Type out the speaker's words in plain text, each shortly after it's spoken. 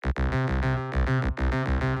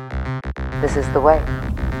This is the way.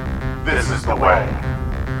 This is the way.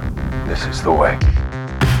 This is the way.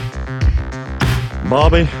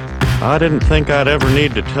 Bobby, I didn't think I'd ever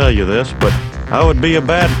need to tell you this, but I would be a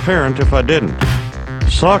bad parent if I didn't.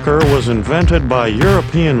 Soccer was invented by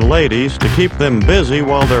European ladies to keep them busy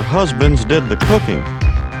while their husbands did the cooking.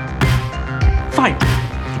 Fine.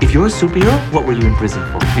 If you're a superhero, what were you in prison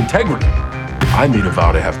for? Integrity. I made a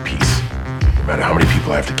vow to have peace, no matter how many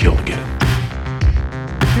people I have to kill to get it.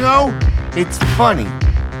 You know, it's funny.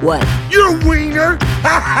 What? You're a wiener!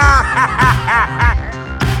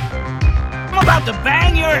 I'm about to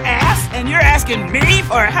bang your ass, and you're asking me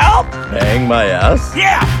for help? Bang my ass?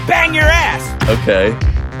 Yeah, bang your ass! Okay.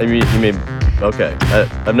 You mean, okay.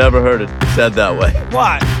 I've never heard it said that way.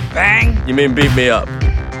 What? Bang? You mean beat me up?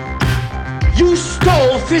 You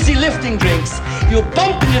stole fizzy lifting drinks. You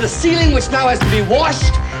bumped into the ceiling, which now has to be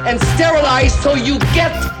washed and sterilized, so you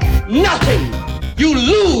get nothing. You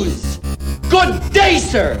lose. Good day,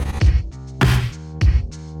 sir.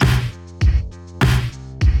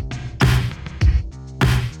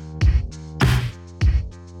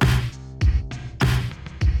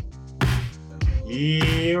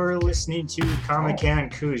 You're listening to Comic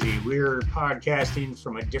and Koozie. We're podcasting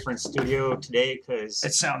from a different studio today because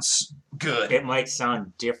It sounds good. it might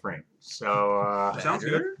sound different. So, Sounds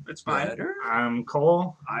good. It's fine. Better. I'm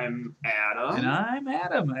Cole. I'm Adam. And I'm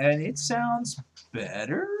Adam, and it sounds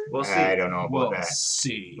better. We'll see. I don't know about We'll that.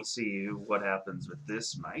 see. We'll see what happens with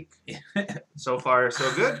this mic. So far,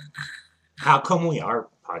 so good. How come we are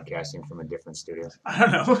podcasting from a different studio? I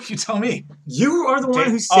don't know. You tell me. You are the one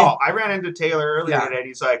who said... Oh, I ran into Taylor earlier Yeah. today, and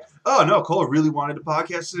he's like, "Oh no, Cole really wanted to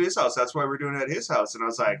podcast at his house. That's why we're doing it at his house." And I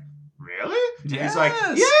was like, "Really?" And he's like,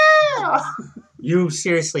 Yes. "Yeah." You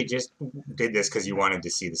seriously just did this because you wanted to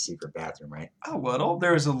see the secret bathroom, right? A little.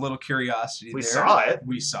 There was a little curiosity We there. saw it.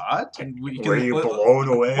 We saw it. And we Were you blown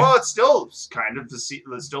away? Well, it's still kind of it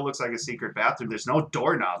still looks like a secret bathroom. There's no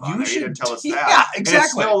doorknob on You it. should- You didn't tell us yeah, that. And it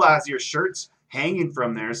exactly. still has your shirts hanging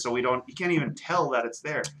from there, so you can't even tell that it's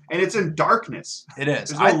there. And it's in darkness. It is.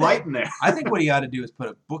 There's no light in there. I think what you ought to do is put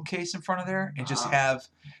a bookcase in front of there and just have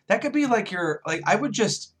that could be like I would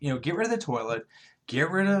just, get rid of the toilet, get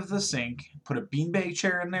rid of the sink, put a beanbag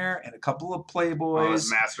chair in there and a couple of Playboys.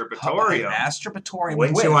 Masturbatorium. Masturbatorium.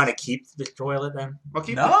 Wouldn't you want to keep the toilet then? Well,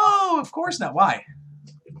 keep No, of course not. Why?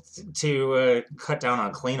 To cut down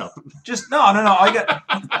on cleanup. Just no. All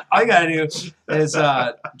you gotta do is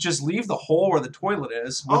just leave the hole where the toilet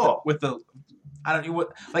is with the I don't know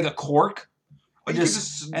what like a cork. You can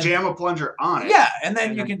just jam a plunger on it. Yeah, and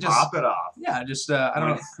then you can just pop it off. Yeah, just I don't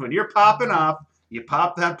know. When you're popping off, you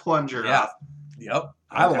pop that plunger off. Yep.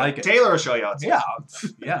 I like it. Taylor will show you how it's Yeah.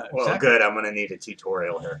 Yeah. Well, exactly. good. I'm gonna need a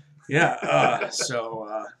tutorial here. Yeah.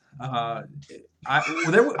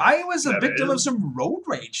 I was a victim of some road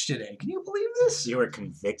rage today. Can you believe this? You were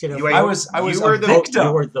convicted of. I was You a were victim.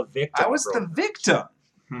 You were the victim. I was the victim.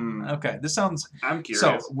 Hmm. Okay, this sounds. I'm curious.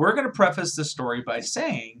 So we're gonna preface this story by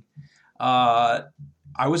saying, I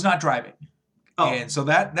was not driving, and so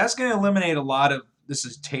that's gonna eliminate a lot of. This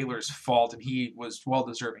is Taylor's fault, and he was well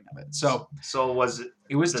deserving of it. So was it?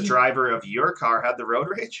 It was the driver of your car had the road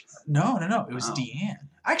rage? No. It was Deanne.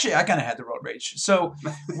 Actually, I kind of had the road rage. So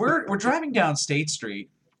we're driving down State Street,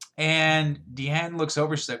 and Deanne looks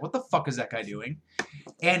over. She's like, "What the fuck is that guy doing?"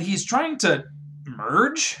 And he's trying to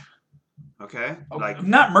merge. Okay.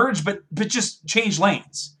 Not merge, but just change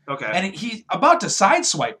lanes. Okay. And he's about to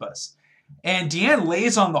sideswipe us, and Deanne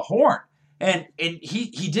lays on the horn, and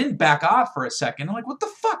he didn't back off for a second. I'm like, "What the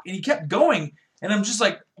fuck?" And he kept going, and I'm just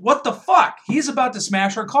like, "What the fuck?" He's about to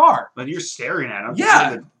smash her car. But you're staring at him.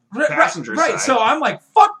 Yeah. The passenger right. side. So I'm like,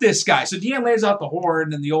 fuck this guy. So Deanne lays out the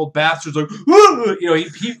horn, and the old bastard's like,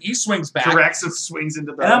 he swings back. Corrects and swings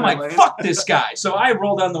into the And I'm like, lane. fuck this guy. So I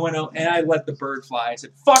roll down the window, and I let the bird fly. I said,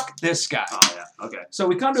 fuck this guy. Oh, yeah. Okay. So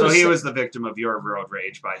we come to So he was the victim of your road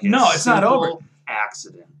rage by his No, it's not over. simple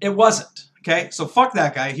accident. It wasn't. Okay? So fuck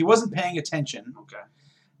that guy. He wasn't paying attention. Okay.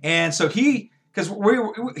 And so he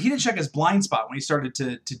didn't check his blind spot when he started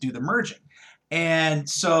to do the merging. And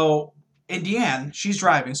so... And Deanne, she's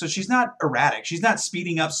driving, so she's not erratic. She's not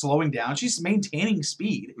speeding up, slowing down. She's maintaining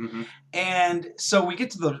speed. Mm-hmm. And so we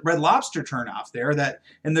get to the Red Lobster turnoff there,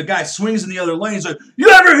 and the guy swings in the other lane. He's like, "You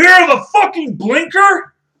ever hear of a fucking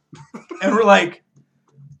blinker?" And we're like,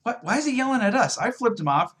 "What? Why is he yelling at us?" I flipped him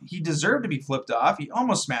off. He deserved to be flipped off. He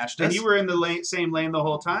almost smashed us. And you were in the same lane the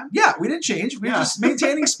whole time? Yeah, we didn't change. We were just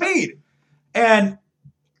maintaining speed. And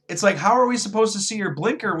it's like, how are we supposed to see your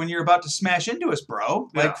blinker when you're about to smash into us, bro?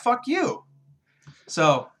 Like, fuck you.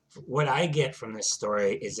 So what I get from this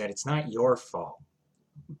story is that it's not your fault,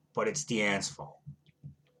 but it's Deanne's fault.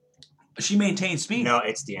 She maintained speed. No,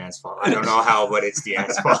 it's Deanne's fault. I don't know how, but it's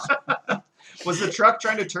Deanne's fault. Was the truck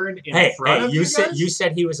trying to turn in Hey, front of you guys? said you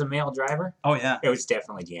said he was a male driver. Oh yeah. It was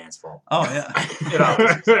definitely Deanne's fault. Oh yeah. It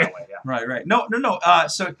always is that way, yeah. Right. No.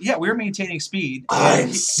 So yeah, we were maintaining speed.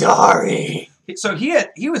 I'm sorry. So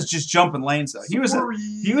he was just jumping lanes though. He was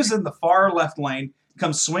in the far left lane,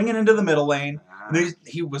 comes swinging into the middle lane. And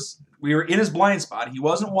we were in his blind spot. He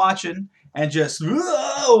wasn't watching and just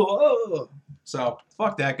whoa. So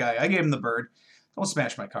fuck that guy. I gave him the bird. Don't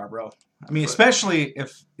smash my car, bro. I mean, especially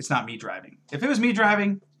if it's not me driving. If it was me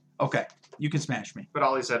driving, okay, you can smash me. But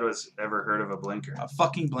all he said was, ever heard of a blinker? A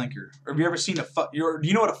fucking blinker. Or have you ever seen do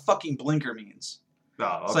you know what a fucking blinker means? Oh,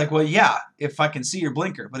 okay. It's like, well, yeah, if I can see your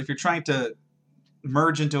blinker. But if you're trying to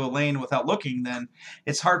merge into a lane without looking, then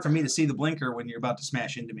it's hard for me to see the blinker when you're about to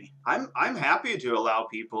smash into me. I'm happy to allow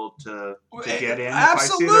people to get in. Absolutely. If I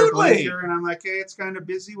see their blinker and I'm like, hey, it's kind of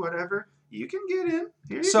busy, whatever. You can get in.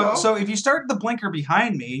 Here you go. So if you start the blinker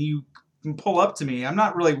behind me and you can pull up to me, I'm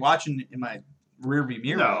not really watching in my rearview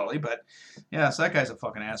mirror, really, but yeah, so that guy's a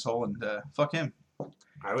fucking asshole, and fuck him.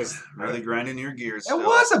 I was really grinding your gears. It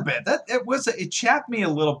was a bit. It chapped me a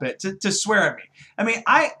little bit to swear at me. I mean,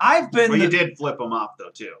 I've been. Well, you did flip him off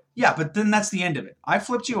though too. Yeah, but then that's the end of it. I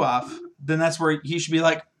flipped you off. Then that's where he should be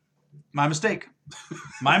like, my mistake.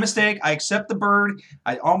 My mistake. I accept the bird.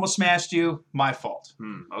 I almost smashed you. My fault.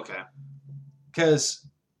 Okay. Because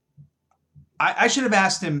I should have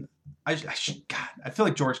asked him. God, I feel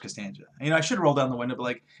like George Costanza. I should have rolled down the window, but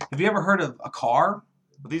like, have you ever heard of a car?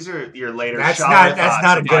 Well, these are your later. That's not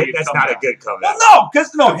a good comeback. Well, no,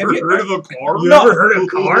 because no. Have you heard of a car? You ever heard of a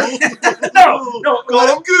car? No.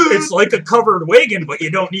 I'm good. It's like a covered wagon, but you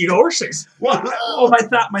don't need horses. Well,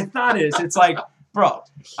 my thought is, it's like, bro,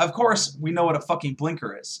 of course we know what a fucking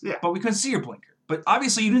blinker is. Yeah. But we couldn't see your blinker. But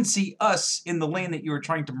obviously you didn't see us in the lane that you were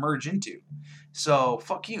trying to merge into. So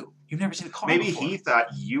fuck you. You've never seen a car Maybe before. he thought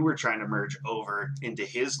you were trying to merge over into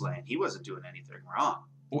his lane. He wasn't doing anything wrong.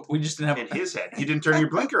 We just didn't have in his head. He didn't turn your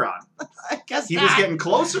blinker on. I guess he not. was getting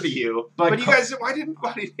closer to you. But you guys, why didn't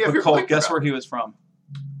you have your Cole, blinker guess on? where he was from?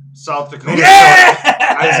 South Dakota. Yes!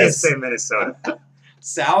 I was going to say Minnesota.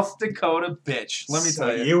 South Dakota, bitch. Let me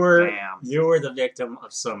tell you. You were the victim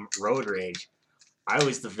of some road rage. I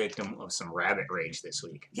was the victim of some rabbit rage this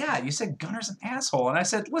week. Yeah, you said Gunner's an asshole. And I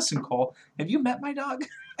said, listen, Cole, have you met my dog?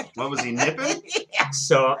 What, was he nipping? Yeah.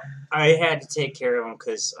 So I had to take care of him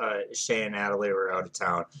because Shay and Natalie were out of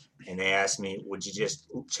town. And they asked me, would you just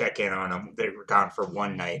check in on him? They were gone for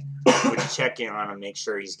one night. Would you check in on him, make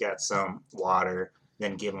sure he's got some water,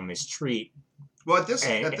 then give him his treat? Well, at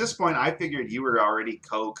this point, I figured you were already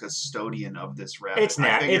co-custodian of this rabbit. It's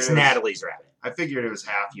Natalie's rabbit. I figured it was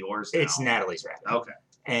half yours now. It's Natalie's rabbit. Okay.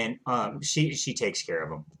 And she takes care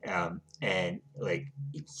of him. And like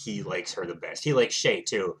he likes her the best. He likes Shay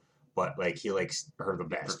too, but like he likes her the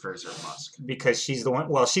best. Prefers her musk. Because she's the one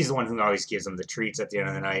who always gives him the treats at the end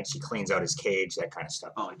of the night. She cleans out his cage, that kind of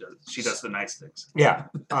stuff. Oh, he does. She does the nice things. Yeah.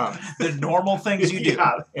 The normal things you do.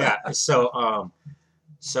 Yeah.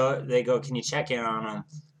 So they go, can you check in on him?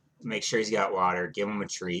 Make sure he's got water, give him a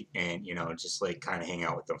treat, and, just like kind of hang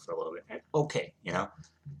out with him for a little bit. Okay,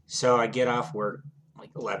 So I get off work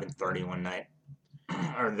like 11:30 one night,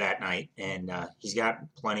 or that night, and he's got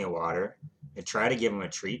plenty of water. I try to give him a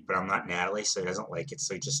treat, but I'm not Natalie, so he doesn't like it.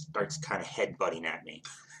 So he just starts kind of headbutting at me,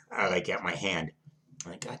 like at my hand.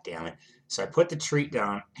 I'm like, God damn it. So I put the treat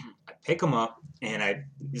down, I pick him up, and I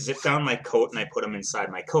zip down my coat, and I put him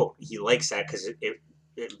inside my coat. He likes that because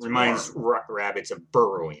it reminds rabbits of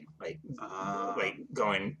burrowing, like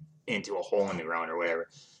going into a hole in the ground or whatever.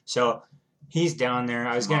 So he's down there.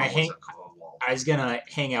 I was gonna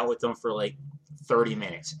hang out with him for like 30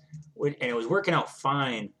 minutes, and it was working out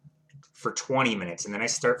fine for 20 minutes, and then I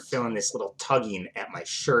start feeling this little tugging at my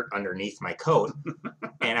shirt underneath my coat,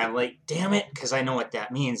 and I'm like, damn it, because I know what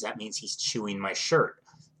that means. That means he's chewing my shirt,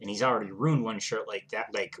 and he's already ruined one shirt like that,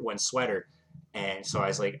 like one sweater, and so I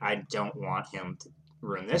was like, I don't want him to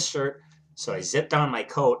ruin this shirt. So I zipped down my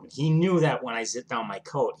coat, and he knew that when I zipped down my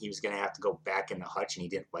coat, he was going to have to go back in the hutch, and he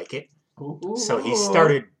didn't like it. Ooh. So he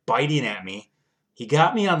started biting at me. He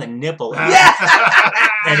got me on the nipple,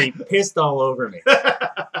 and he pissed all over me.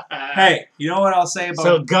 Hey, you know what I'll say about...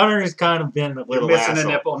 So Gunner's kind of been a little You're missing asshole.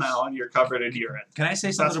 a nipple now, and you're covered in urine. Can I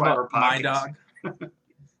say something about my dog?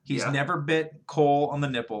 He's never bit Cole on the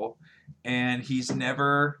nipple, and he's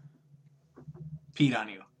never peed on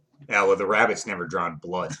you. Yeah, well, the rabbit's never drawn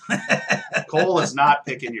blood. Cole is not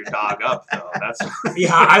picking your dog up, though. That's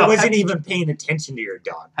yeah, I wasn't even paying attention to your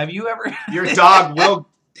dog. Have you ever? Your dog will.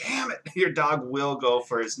 Damn it! Your dog will go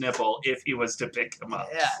for his nipple if he was to pick him up.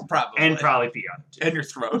 Yeah, probably. And probably pee on it too. And your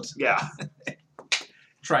throat. Yeah.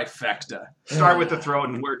 Trifecta. Start with the throat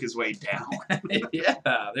and work his way down. Yeah,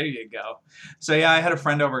 there you go. So yeah, I had a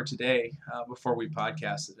friend over today before we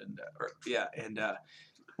podcasted, and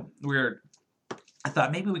I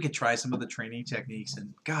thought maybe we could try some of the training techniques,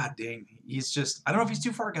 and god dang, he's just, I don't know if he's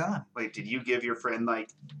too far gone. Wait, did you give your friend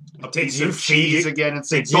like a Did piece you of cheese feed- again and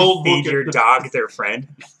say, Did you "Don't feed look at your the-" dog their friend?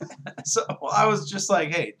 So I was just like,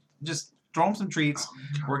 hey, just throw him some treats.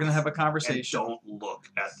 We're gonna have a And conversation. don't look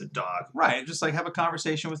at the dog. Right, just like have a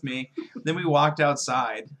conversation with me. Then we walked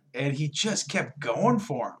outside, and he just kept going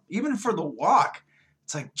for him, even for the walk.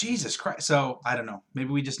 It's like, Jesus Christ. So I don't know.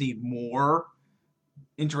 Maybe we just need more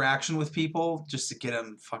interaction with people just to get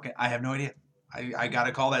him fucking. I have no idea. I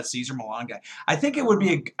gotta call that Cesar Millan guy. I think it would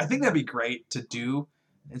be. I think that'd be great to do.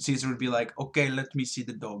 And Cesar would be like, "Okay, let me see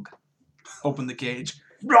the dog. Open the cage."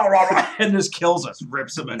 And just kills us.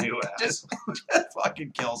 Rips him a new ass. Just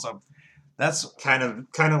fucking kills him. That's Kind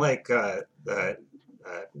of like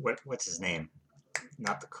what's his name?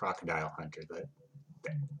 Not the crocodile hunter,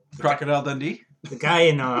 Crocodile Dundee. the guy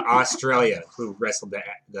in Australia who wrestled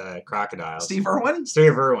the crocodiles. Steve Irwin.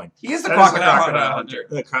 Steve Irwin. He is the That is the crocodile crocodile hunter.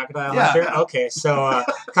 The crocodile Yeah. hunter. Okay, so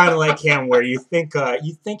kind of like him, where you think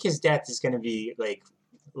his death is going to be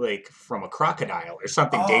like from a crocodile or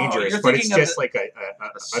something Oh, dangerous, you're but it's thinking of just like a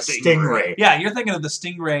stingray. stingray. Yeah, you're thinking of the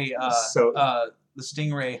stingray. The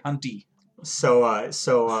stingray hunty.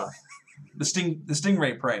 So The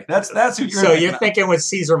stingray prey. That's who you're. so thinking you're of. thinking with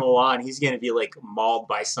Cesar Millan, he's going to be like mauled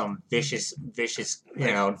by some vicious,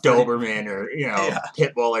 Doberman or Yeah.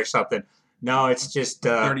 pit bull or something. No, it's just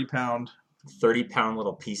 30-pound. 30-pound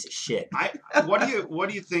little piece of shit. What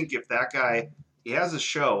do you think if that guy, he has a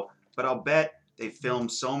show, but I'll bet they film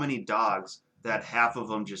so many dogs that half of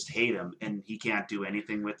them just hate him and he can't do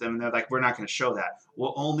anything with them. And they're like, we're not going to show that.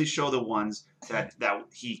 We'll only show the ones that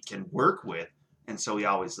he can work with. And so he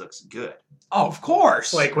always looks good. Oh, of course.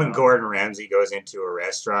 It's like when Gordon Ramsay goes into a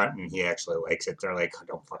restaurant and he actually likes it. They're like,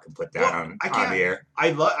 don't fucking put that on the air. I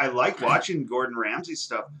like watching Gordon Ramsay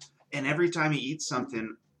stuff. And every time he eats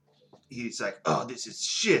something, he's like, oh, this is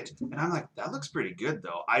shit. And I'm like, that looks pretty good,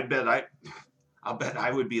 though. I'll bet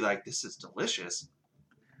I would be like, this is delicious.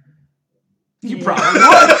 You probably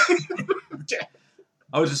would.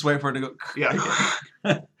 I was just waiting for it to go.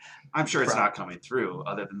 Yeah. I'm sure it's not coming through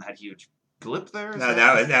other than that huge glip there. No,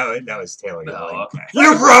 that was Taylor yelling. Oh, okay.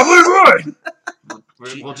 You probably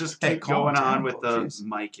would. We'll just Hey, keep calm going on down, with the jeez.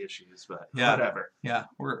 mic issues, but Yeah. whatever. Yeah,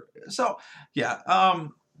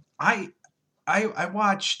 I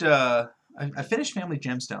watched. I finished Family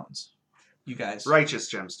Gemstones. You guys,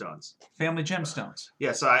 Righteous Gemstones. Family Gemstones.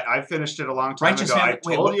 Yes, I finished it a long time Righteous ago. Family- I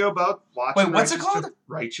wait, told what- you about watching. Wait, what's it Righteous called?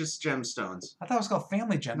 Righteous Gemstones. I thought it was called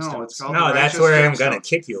Family Gemstones. No, it's called. No, The that's Righteous where I'm Gemstones. going to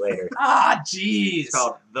kick you later. Ah, jeez. It's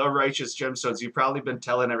called The Righteous Gemstones. You've probably been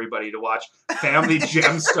telling everybody to watch Family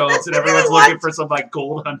Gemstones, and everyone's looking for some like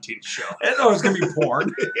gold hunting show. I thought it was gonna be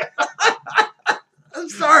porn. I'm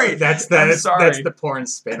sorry. That's I'm sorry. That's the porn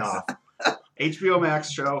spinoff. HBO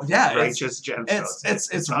Max show. Yeah, Righteous Gemstones.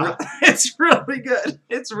 It's really good.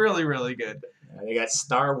 It's really, really good. They got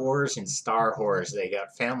Star Wars and Star Wars. They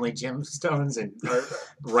got Family Gemstones and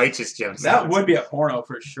Righteous Gemstones. That would be a porno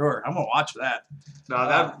for sure. I'm gonna watch that. No,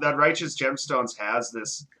 that Righteous Gemstones has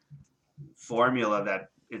this formula that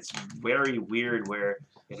it's very weird, where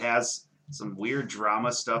it has some weird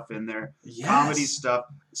drama stuff in there, Yes. comedy stuff,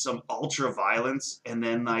 some ultra violence, and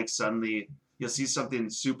then like suddenly you'll see something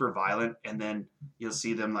super violent, and then you'll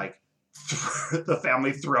see them like the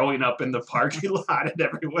family throwing up in the parking lot, and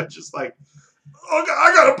everyone's just like, "Oh God,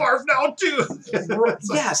 I got to barf now too."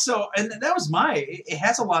 Yeah. So, and that was it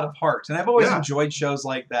has a lot of heart, and I've always Yeah. enjoyed shows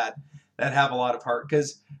like that have a lot of heart,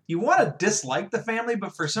 because you want to dislike the family,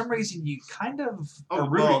 but for some reason you kind of are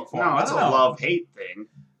rooting for them. no, I it's a don't know. love-hate thing.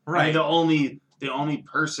 Right. I mean, the only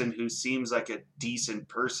person who seems like a decent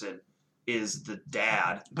person is the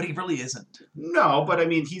dad. But he really isn't. No, but I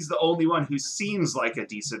mean, he's the only one who seems like a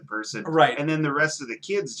decent person. Right. And then the rest of the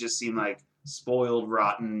kids just seem like spoiled,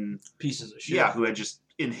 rotten Pieces of shit. Yeah, who had just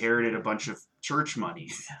inherited a bunch of church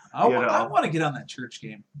money. I you know? want to get on that church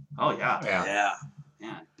game. Oh, yeah.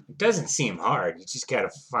 Yeah. It doesn't seem hard. You just got to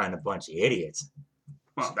find a bunch of idiots.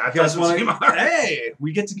 Well, that You guys doesn't wanna- seem hard. Hey,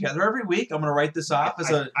 we get together every week. I'm going to write this off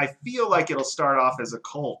as a. I feel like it'll start off as a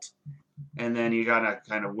cult, and then you gotta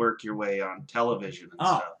kind of work your way on television and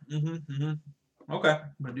Oh. stuff. Okay. I'm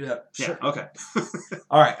going to do that. Yeah, okay.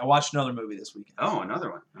 All right. I watched another movie this weekend. Oh,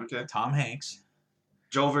 another one. Okay. Tom Hanks.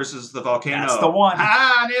 Joe versus the volcano. That's the one.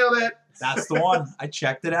 Ah, nailed it. That's the one. I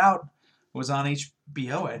checked it out. It was on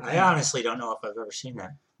HBO, I think. I honestly don't know if I've ever seen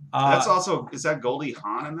that. That's also, is that Goldie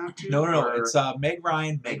Hawn in that too? No. Or- It's Meg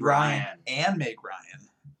Ryan, Meg Ryan. and Meg Ryan.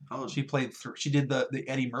 Oh, She played. She did the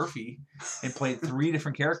Eddie Murphy, and played 3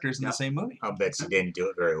 different characters in the same movie. I'll bet she didn't do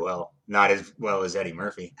it very well. Not as well as Eddie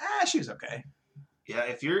Murphy. She was okay. yeah.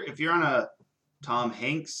 If you're on a Tom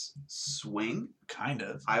Hanks swing, Kind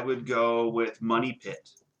of. I would go with Money Pit.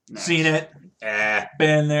 Next. Seen it.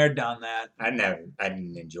 Been there, done that. I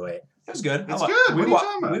didn't enjoy it. It was good. It's good. What are you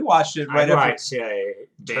talking about? We watched it right I after. watched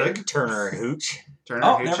Big? Turner and Hooch. Turner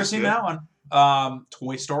Oh, Hitch never is seen good. that one.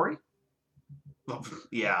 Toy Story.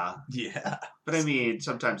 Yeah, Yeah. but I mean,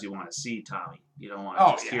 sometimes you want to see Tommy. You don't want to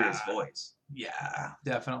just hear his voice. Yeah,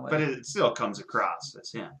 definitely. But it still comes across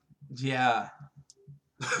as him. yeah.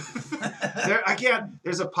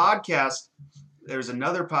 There's a podcast. There's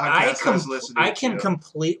another podcast I was listening I can to.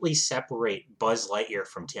 completely separate Buzz Lightyear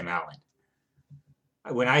from Tim Allen.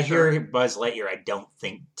 When I hear Buzz Lightyear, I don't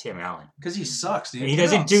think Tim Allen. Because he sucks, dude. He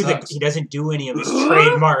doesn't do he doesn't do any of his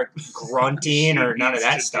trademark grunting or none of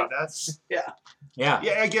that stuff. Yeah. Yeah.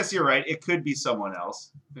 Yeah, I guess you're right. It could be someone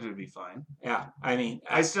else. It would be fine. Yeah. I mean,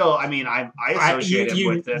 I associate him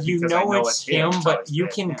with it because I know it's him, so but it's you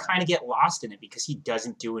been can him. kind of get lost in it because he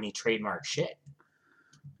doesn't do any trademark shit.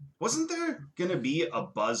 Wasn't there gonna be a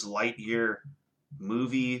Buzz Lightyear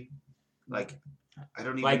movie? Like, I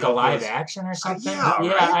don't even Like know a live if it was- action or something? yeah,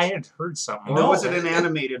 right? I had heard something. Or was it an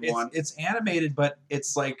animated one? It's animated, but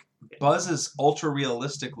it's like Buzz is ultra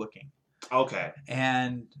realistic looking. Okay.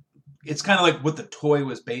 And it's kind of like what the toy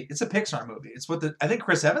was based. It's a Pixar movie. It's what I think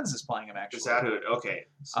Chris Evans is playing him actually. Is that who? Okay.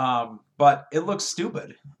 But it looks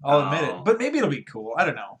stupid. I'll admit it. Oh. But maybe it'll be cool. I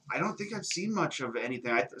don't know. I don't think I've seen much of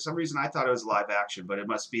anything. For some reason I thought it was live action, but it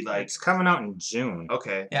must be like It's coming out in June.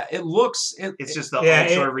 okay. Yeah, it looks. It's just the Yeah,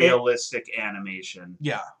 ultra realistic animation.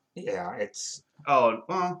 Yeah. Yeah, it's Oh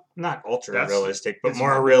well, not ultra That's- realistic, but it's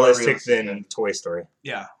more more realistic realistic, than yeah. Toy Story.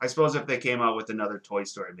 Yeah. I suppose if they came out with another Toy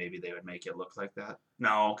Story, maybe they would make it look like that.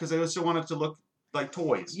 No, because they still want it to look like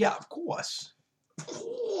toys. Yeah, of course. Of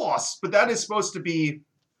course, but that is supposed to be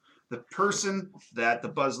the person that the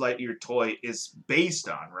Buzz Lightyear toy is based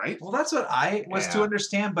on, right? Well, that's what I was to Yeah.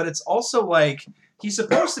 understand, but it's also like he's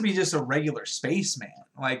supposed to be just a regular spaceman.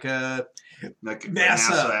 Like Like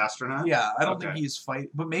NASA. NASA astronaut. yeah, I don't Okay. think he's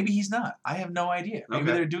but maybe he's not. I have no idea. Maybe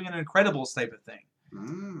Okay. they're doing an Incredibles type of thing.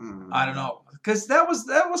 Mm. I don't know. Because that was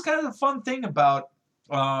kind of the fun thing about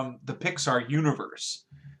the Pixar universe.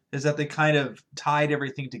 Is that they kind of tied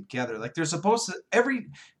everything together. Like they're supposed to, every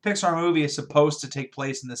Pixar movie is supposed to take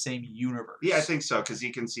place in the same universe. Yeah, I think so because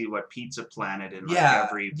you can see what Pizza Planet in like yeah,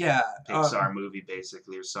 every yeah. Pixar movie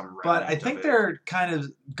basically, or some. But I remnant think of it. they're kind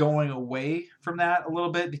of going away from that a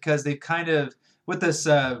little bit because they've kind of with this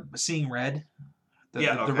Seeing Red,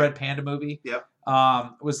 the okay. Red Panda movie. Yep.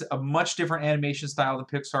 Was a much different animation style than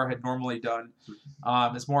Pixar had normally done.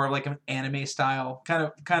 It's more of like an anime style, kind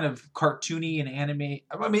of cartoony and anime.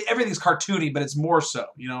 I mean, everything's cartoony, but it's more so,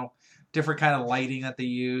 different kind of lighting that they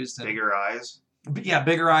used. And, Bigger eyes. yeah,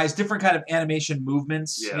 bigger eyes, different kind of animation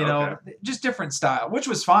movements, Yeah, just different style, which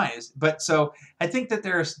was fine. But so I think that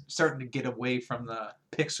they're starting to get away from the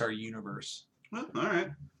Pixar universe. Well, all right.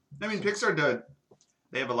 I mean, Pixar did.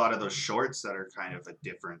 They have a lot of those shorts that are kind of a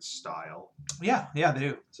different style. Yeah, they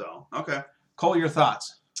do. So okay. Cole, your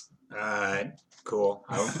thoughts? Cool.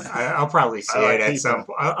 I'll probably see I like it at Pizza. some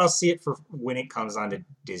point. I'll see it for when it comes on to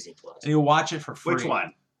Disney Plus. And you'll watch it for free. Which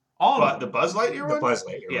one? All But of the them. Buzz Lightyear The one? Buzz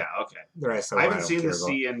Lightyear. Yeah. Okay. The rest of I them haven't seen don't the care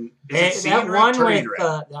Sea and about. is it That Sea one Turning with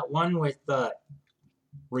Red? that one with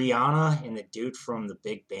Rihanna and the dude from The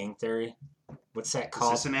Big Bang Theory. What's that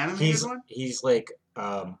called? Is this an animated one? He's like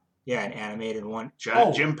an animated one.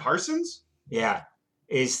 Jim Parsons? Yeah.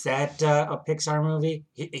 Is that a Pixar movie?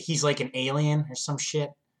 He's like an alien or some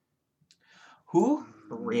shit. Who?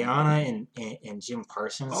 Rihanna and Jim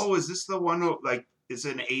Parsons. Oh, is this the one? Like, is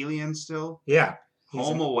it an alien still? Yeah.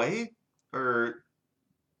 Home Away or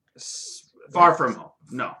Far From Home?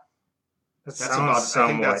 No, That that's sounds about. I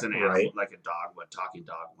think that's an somewhat animal, right. like a dog, talking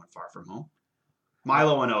dog went Far From Home.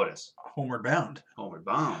 Milo and Otis, Homeward Bound. Homeward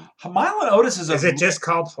Bound. Milo and Otis is a. Is it just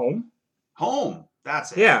called Home? Home.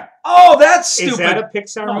 That's it. Yeah. Oh, that's stupid. Is that a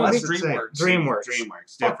Pixar No, movie? that's DreamWorks. DreamWorks.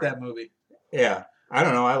 DreamWorks. Fuck Different. that movie. Yeah. I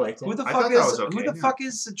don't know. I liked it. Who the I fuck thought that is? was okay, Who the yeah. fuck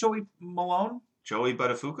is Joey Malone? Joey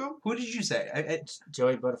Buttafuoco? Who did you say?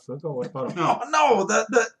 Joey Buttafuoco? What about him? No, No,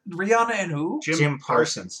 the Rihanna and who? Jim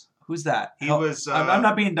Parsons. Who's that? He Help- was. I'm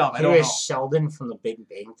not being dumb. I He don't was know. Sheldon from The Big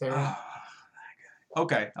Bang Theory.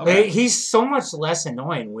 Okay. He's so much less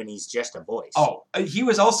annoying when he's just a voice. Oh, he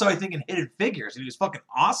was also, I think, in Hidden Figures, and he was fucking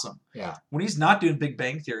awesome. Yeah. When he's not doing Big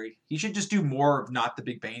Bang Theory, he should just do more of not the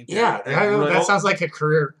Big Bang Theory. Yeah, Really- that sounds like a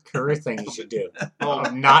career thing you should do. Oh,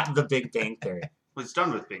 Not The Big Bang Theory. well, it's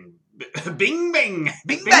done with Bing. Bing Bang.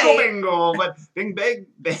 Bing Bingo Bang. Bingo. But Bing Bang.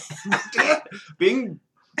 Bing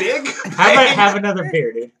Big Have another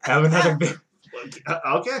beer, dude. Have another beer.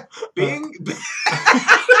 Okay. Big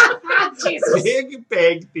Jesus. Big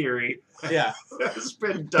Bang Theory Yeah. has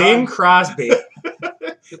been done. Bing Crosby.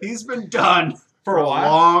 He's been done For a while.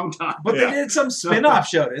 long time. But they did some spin-off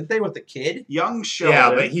show, didn't they, with the kid? Young Sheldon. Yeah,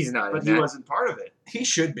 but he's not. But in he that. wasn't part of it. He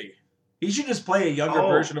should be. He should just play a younger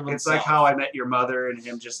version of himself. It's like How I Met Your Mother and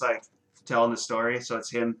him just like telling the story. So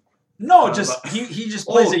it's him. No, just he just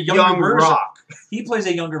plays a younger young version. Rock. He plays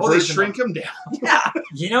a younger Oh, they version. shrink him down. Yeah,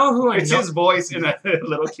 You know who I It's know? his voice in a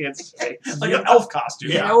little kid's face. like an elf costume.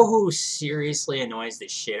 You know who seriously annoys the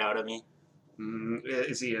shit out of me?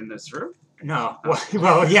 Is he in this room? No.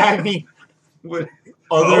 Well, yeah, I mean, What?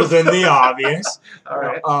 other than the obvious. All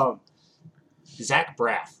right. Zach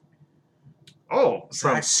Braff Oh, from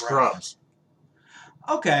Zach Braff. Scrubs.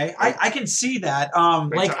 Okay, I can see that.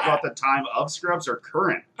 Wait, like, talk about the time of Scrubs or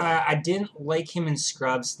current? I didn't like him in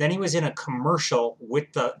Scrubs. Then he was in a commercial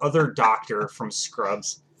with the other doctor from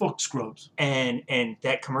Scrubs. Fuck Scrubs. And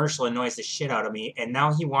that commercial annoys the shit out of me. And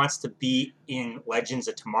now he wants to be in Legends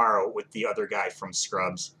of Tomorrow with the other guy from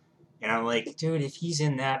Scrubs. And I'm like, dude, if he's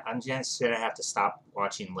in that, I'm just gonna have to stop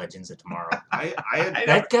watching Legends of Tomorrow.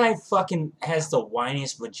 That guy fucking has the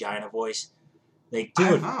whiniest vagina voice. Like,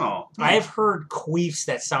 dude, I've heard queefs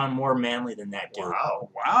that sound more manly than that dude. Wow.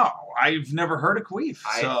 I've never heard of queef.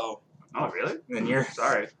 So. Oh, really? Then you're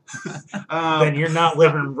sorry. Then you're not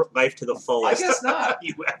living life to the I fullest. guess not.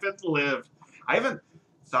 You haven't lived. I haven't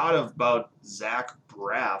thought about Zach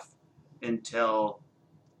Braff until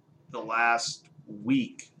the last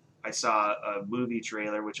week. I saw a movie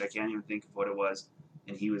trailer, which I can't even think of what it was,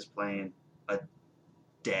 and he was playing a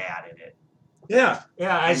dad in it. Yeah.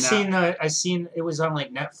 Yeah, I seen it was on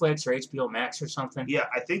like Netflix or HBO Max or something. Yeah,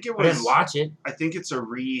 I think it I was. didn't watch it. I think it's a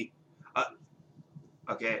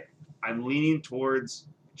okay, I'm leaning towards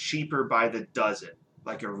Cheaper by the Dozen,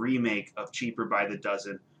 like a remake of Cheaper by the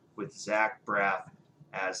Dozen with Zach Braff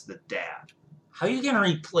as the dad. How are you gonna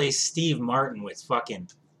replace Steve Martin with fucking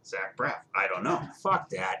Zach Braff? I don't know. Fuck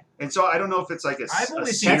that. And so I don't know if it's like a. I've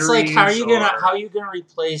only seen. That's like how are you gonna or-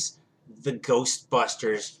 replace the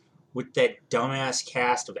Ghostbusters with that dumbass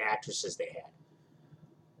cast of actresses they had?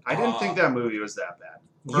 I didn't think that movie was that bad.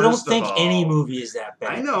 You don't First of think all, any movie is that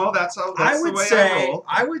bad? I know that's how. I That's would the way say. I roll.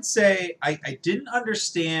 I would say I didn't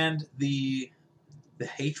understand the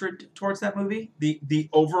hatred towards that movie. The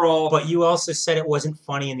overall. But you also said it wasn't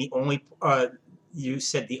funny, and the only you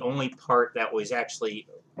said the only part that was actually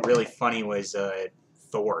really funny was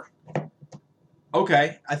Thor.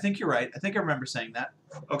 Okay, I think you're right. I think I remember saying that.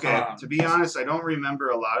 Okay, to be honest, I don't remember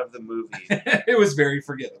a lot of the movie. It was very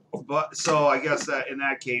forgettable. But so I guess that in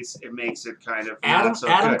that case, it makes it kind of Adam not so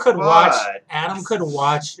Adam good. could But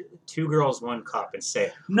watch Two Girls One Cup and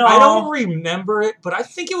say, No, I don't remember it, but I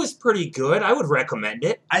think it was pretty good. I would recommend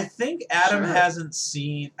it. I think Adam Sure. hasn't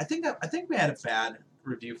seen. I think we had a bad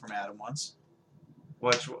review from Adam once.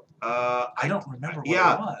 Which I don't remember what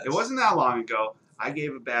yeah, it was. it wasn't that long ago. I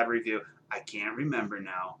gave a bad review. I can't remember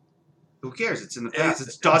now. Who cares? It's in the past.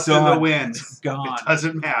 It's dust in the done. wind. It's gone. It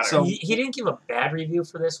doesn't matter. So- He didn't give a bad review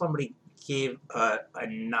for this one, but he gave a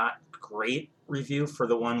not great review for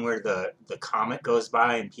the one where the comet goes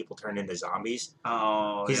by and people turn into zombies.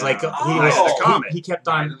 Oh, He's yeah. like Night of the Comet. He kept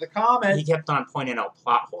Night on of the Comet. he kept on pointing out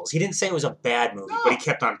plot holes. He didn't say it was a bad movie, but he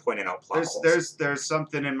kept on pointing out plot holes. There's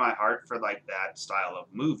something in my heart for like that style of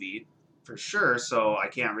movie, for sure. So I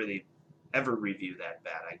can't really ever review that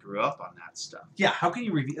bad. I grew up on that stuff. Yeah, how can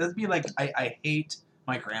you review? That'd be like I hate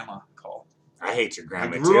my grandma call. I hate your I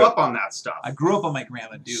grandma grew too. up on that stuff. I grew up on my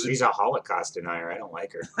grandma, dude. She's a Holocaust denier. I don't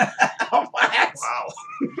like her. What? Wow.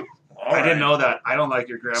 I didn't know that. I don't like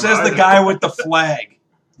your grandma. Says the either. guy with the flag.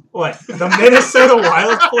 What? The Minnesota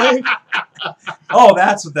Wild flag? Oh,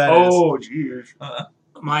 that's what that is. Oh, jeez.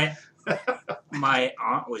 My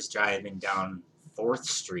aunt was driving down 4th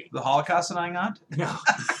Street. The Holocaust denying aunt? No.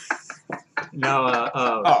 No,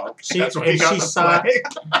 Oh, she That's where he got the saw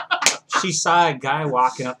flag. she saw a guy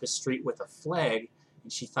walking up the street with a flag,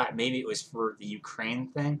 and she thought maybe it was for the Ukraine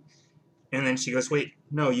thing. And then she goes, "Wait,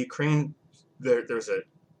 no, Ukraine. There's a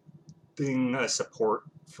thing, a support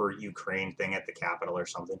for Ukraine thing at the Capitol or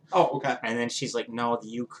something." Oh, okay. And then she's like, "No, the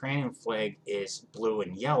Ukrainian flag is blue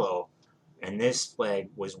and yellow, and this flag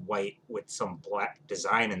was white with some black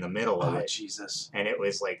design in the middle of Oh, it." Jesus. And it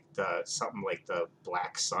was like something like the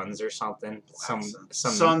Black Suns or something. Some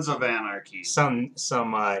Sons of Anarchy. some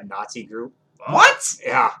Nazi group. What?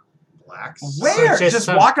 Yeah. Black. Where? So just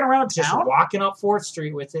walking around Just town? walking up 4th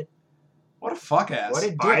Street with it. What a fuck ass. What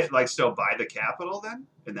a By, dick. like, still by the Capitol then?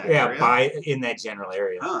 In that Yeah, area? in that general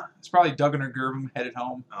area. Huh. It's probably Duggan Gervin headed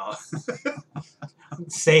home. Oh.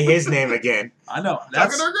 Say his name again. I know.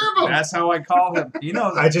 That's, Duggan Gervin. that's how I call him. You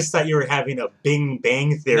know. I just thought you were having a Bing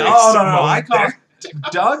Bang Theory. No. I moment call there.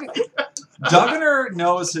 Doug. Dugganer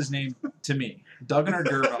knows his name to me. Dugganer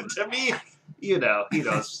Gervin. To me, he knows He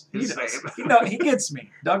his does. name. He gets me.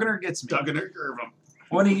 Dugganer gets me. Duggan Gervin.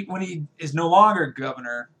 When he is no longer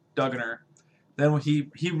Governor Dugganer, then he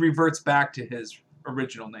reverts back to his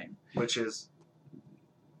original name, Which is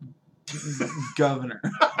Governor.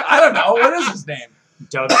 I don't know what is his name.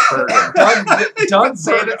 Doug Bergen. Doug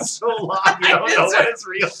saying Bergen. it so long you don't know what his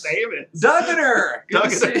real name is. Dugganer. Good to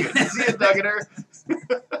Dugganer. see- Is he a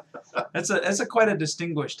Dugganer? That's a quite a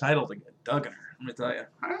distinguished title to get, Dugganer. Let me tell you.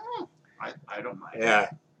 I don't know. I don't mind. Yeah.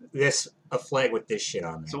 A flag with this shit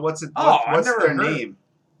on there. So what's it? Oh, I've what's never their heard of name?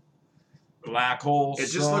 Black hole. It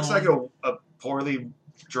just looks like a poorly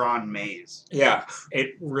drawn maze. Yeah,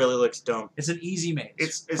 it really looks dumb. It's an easy maze.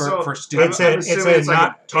 It's for, so- for students. I'm assuming it's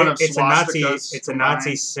like a ton of it's a Nazi swastikas it's a Nazi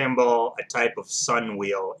combined. symbol, a type of sun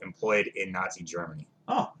wheel employed in Nazi Germany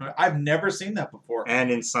Oh, I've never seen that before. and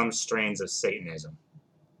in some strains of Satanism.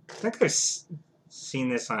 I think I've seen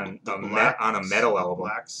this on on a metal album.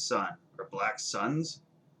 Black Sun or Black Suns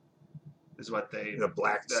is what they. The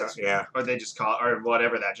Black Sun, that's- yeah. Or they just call it, or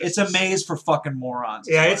whatever that just. It's a maze for fucking morons.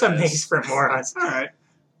 is Yeah, what it's a it is. maze for morons. All right.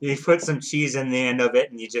 You put some cheese in the end of it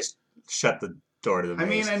and you just shut the door to the I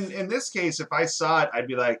mean, maze. in this case, if I saw it, I'd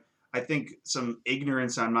be like, I think some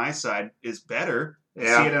ignorance on my side is better. I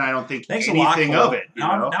Yeah. see it and I don't think Thanks a lot, anything Cole. of it. You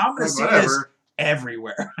Now, know? now I'm going to Like, see whatever. this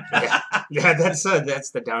everywhere. Yeah, that's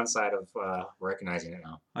the downside of recognizing it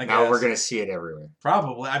now. I Now we're guess. gonna see it everywhere.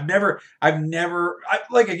 Probably. I've never.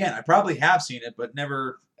 Like again, I probably have seen it, but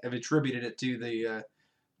never have attributed it to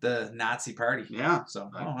the Nazi party. Yeah. So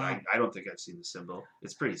I don't think I've seen the symbol.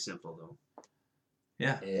 It's pretty simple though.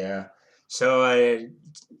 Yeah. So I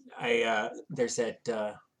there's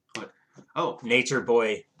that Oh, Nature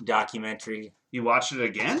Boy documentary. you watched it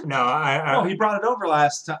again? No, I he brought it over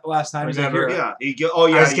last time. He was Remember- here. Yeah. Yeah.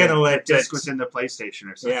 I was gonna let the disc it- was in the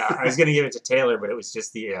PlayStation or something. yeah, I was gonna give it to Taylor, but it was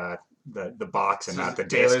just the box and not the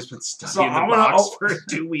Taylor's disc. been stuck So in the I'm gonna- box oh. for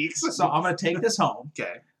 2 weeks. So I'm going to take this home.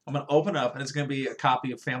 Okay. I'm going to open up, and it's going to be a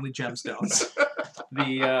copy of Family Gemstones.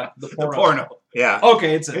 the The porno. porno. Yeah.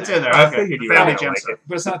 Okay, it's in It's there. in there. I Okay. figured you Family might not like Gemstone. it.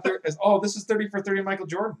 But it's not. This is 30 for 30 Michael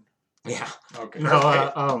Jordan. Yeah. Okay.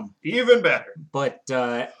 No, Even better. but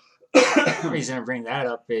the reason I bring that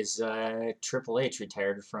up is Triple H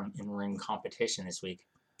retired from in-ring competition this week.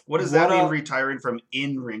 What does that What mean? a- Retiring from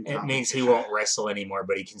in-ring It means he competition? won't wrestle anymore,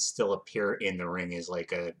 but he can still appear in the ring as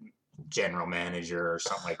like a general manager or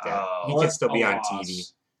something like that. Oh. He What can still be a on loss.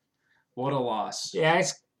 TV. What a loss. Yeah,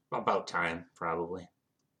 it's about time, probably.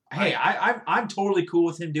 Hey, I'm totally cool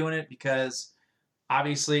with him doing it because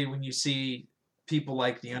obviously when you see people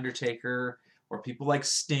like The Undertaker or people like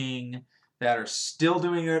Sting that are still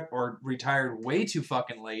doing it or retired way too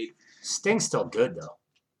fucking late, Sting's still good though.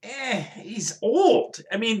 he's old.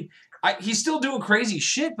 I mean, he's still doing crazy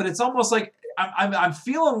shit, but it's almost like I'm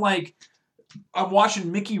feeling like I'm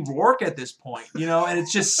watching Mickey Rourke at this point, and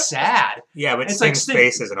it's just sad. Yeah, but It's Sting's like Sting.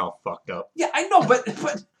 face isn't all fucked up. Yeah, I know, but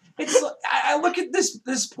it's I look at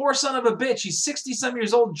this poor son of a bitch. He's 60-some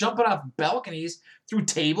years old, jumping off balconies through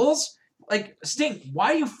tables. Like, Sting,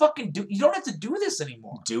 why you fucking do? You don't have to do this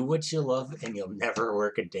anymore. Do what you love, and you'll never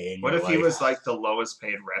work a day in What your if life. he was like the lowest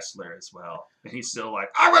paid wrestler as well? And he's still like,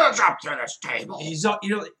 I'm going to jump through this table. He's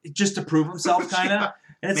just to prove himself, kind of.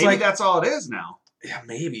 And it's Maybe like that's all it is now. Yeah,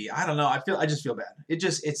 maybe. I don't know. I just feel bad.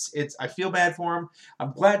 It's I feel bad for him.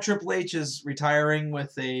 I'm glad Triple H is retiring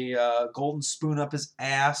with a golden spoon up his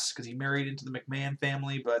ass because he married into the McMahon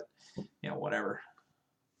family, but whatever.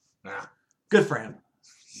 Nah. Good for him.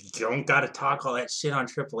 You don't gotta talk all that shit on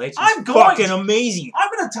Triple H. He's I'm going fucking to. amazing. I'm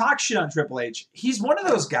gonna talk shit on Triple H. He's one of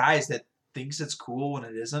those guys that thinks it's cool when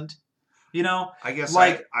it isn't. I guess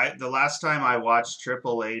like- the last time I watched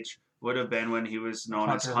Triple H would have been when he was known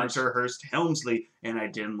as Hunter Hunter Hearst Helmsley, and I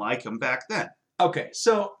didn't like him back then. Okay,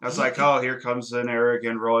 so I was like, oh, here comes an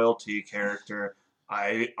arrogant royalty character.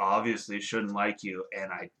 I obviously shouldn't like you,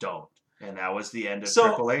 and I don't. And that was the end of So-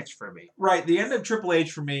 Triple H for me. right, the end of Triple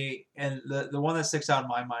H for me, and the one that sticks out in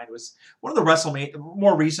my mind was one of the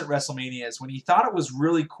more recent WrestleManias when he thought it was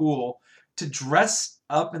really cool to dress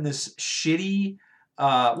up in this shitty.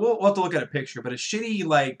 We'll have to look at a picture, but a shitty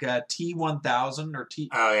like T1000 or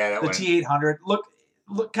Oh yeah, that the one.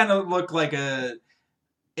 T800 look like a.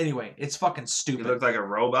 Anyway, it's fucking He stupid. looked like a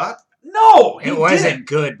robot. No, he It wasn't didn't.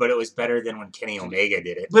 good, but it was better than when Kenny Omega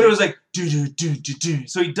did it. But it was like do do do do do.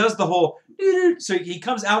 So he does the whole do do. So he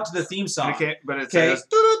comes out to the theme song. But it Okay. says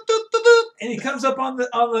doo-doo-doo-doo-doo. And he comes up on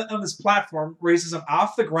this platform, raises him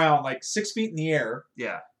off the ground like 6 feet in the air.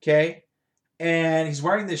 Yeah. Okay, and he's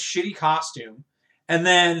wearing this shitty costume, and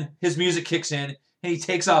then his music kicks in, and he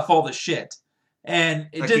takes off all the shit, and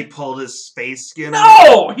it Like did. he pulled his space skin off.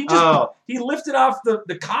 No, he just Oh. he lifted off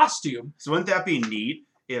the costume. So wouldn't that be neat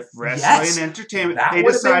if wrestling Yes. and entertainment That they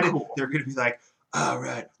would've been decided cool. they're going to be like, all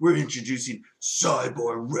right, we're introducing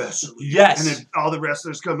cyborg wrestling. Yes. And then all the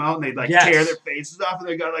wrestlers come out and they like Yes. tear their faces off and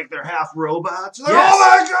they got like their half robots. Like, Yes. oh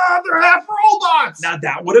my god, they're half robots. Now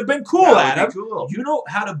that would have been cool, That would Adam. be cool. You know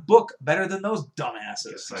how to book better than those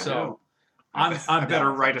dumbasses. Yes, I so do. I'm I better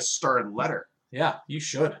down. write a stern letter. Yeah, you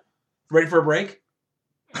should. Ready for a break?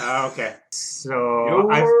 Okay. So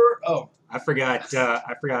I forgot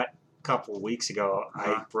a couple of weeks ago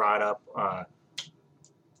I brought up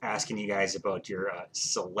asking you guys about your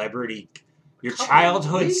your Couple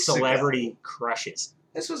childhood weeks celebrity crushes.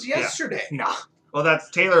 This was yesterday. No, Well, that's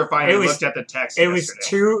Taylor finally It was- looked at the text. it was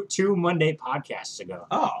yesterday. two Monday podcasts ago.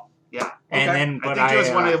 Oh, Yeah. And Okay. then, I but think it was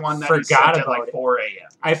one of the one that he forgot sent at about like it. 4 a.m.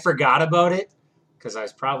 I forgot about it because I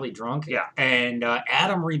was probably drunk. Yeah. And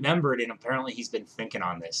Adam remembered, and apparently he's been thinking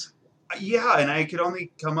on this. Yeah, and I could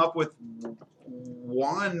only come up with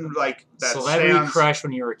one like that Celebrity stands, crush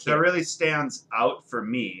when you were a kid. that really stands out for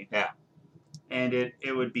me. Yeah. And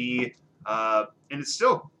it would be and it's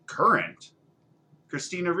still current.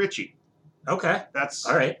 Christina Ricci. Okay. That's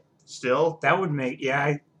All right. still That would make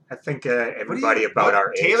I think everybody about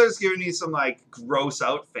our age. Taylor's giving you some like gross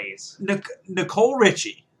out face. Nicole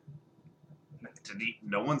Richie.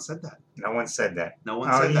 No one said that. No one said that. No one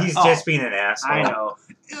Oh, said that. he's just being an asshole. I know.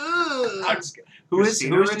 Who is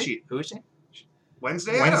Christina she? Ricci. Who is she?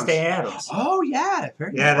 Wednesday Wednesday Addams. Oh yeah,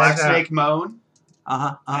 very Yeah, Black that's Snake Moan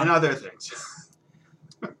and other things.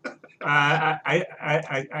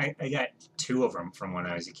 I got two of them from when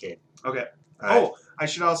I was a kid. Okay. I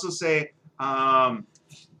should also say,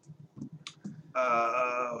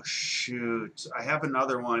 oh shoot, I have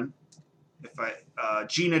another one.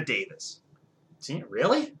 Gina Davis.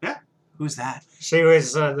 Really? Yeah. Who's that? She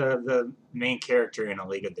was the main character in A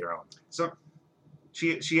League of Their Own. So,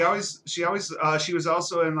 she was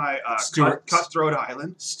also in like Cutthroat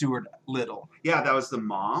Island. Stuart Little. Yeah, that was the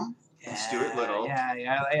mom. Stuart Little.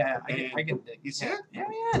 Yeah. I can. You see Yeah, it? yeah,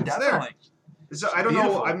 It's definitely. So I don't know.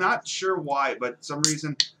 Beautiful. I'm not sure why, but some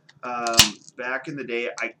reason back in the day,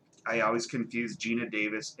 I always confused Gina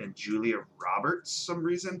Davis and Julia Roberts. Some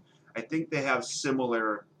reason. I think they have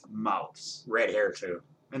similar mouths Red hair too.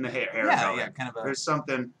 and the hair Yeah, color. yeah, kind of a. There's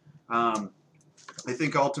something. I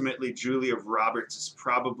think ultimately Julia Roberts is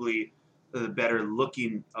probably the better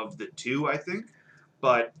looking of the two. I think,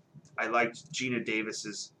 but I liked Gina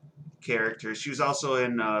Davis's character. She was also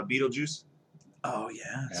in Beetlejuice. Oh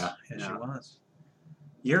yeah, she Yeah. was.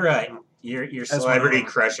 Your celebrity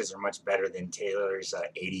crushes are much better than Taylor's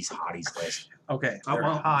 80s hotties list. Okay, Oh, they're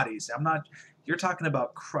well. hotties. I'm not. You're talking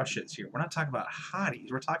about crushes here. We're not talking about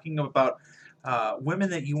hotties. We're talking about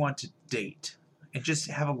women that you want to date and just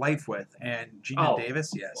have a life with. And Gina Oh.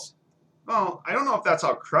 Davis, yes. Well, I don't know if that's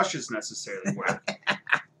how crushes necessarily work.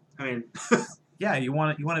 I mean, Yeah, you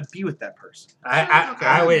want to be with that person.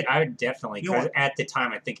 I would definitely, You because want- at the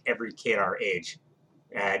time I think every kid our age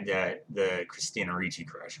had the Christina Ricci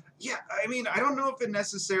crush. yeah, I mean, I don't know if it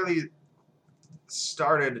necessarily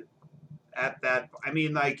started at that. I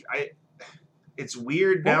mean, like, it's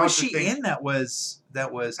weird What now was to she think. in? That was.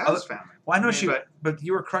 Addams Family. Well, I know I mean, she. but- But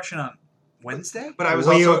you were crushing on Wednesday. But I was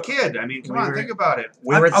We also were- a kid. I mean, come we on, were- think about it.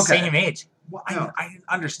 We were the Okay. same age. Well, No. I didn't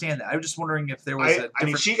understand that. I was just wondering if there was a different. I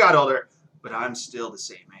mean, she got older, but I'm still the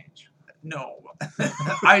same age. No,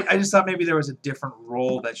 I just thought maybe there was a different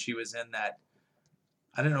role that she was in that.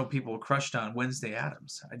 I didn't know people crushed on Wednesday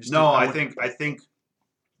Addams. I just No, didn't- I think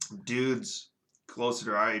dudes closer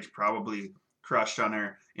to our age probably crushed on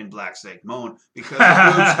her in Black Snake Moan because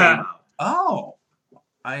the boobs came out. Oh,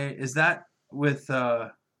 is that with?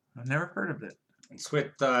 I've never heard of it. It's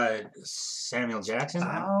with Samuel Jackson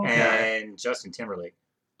Oh, okay. and Justin Timberlake.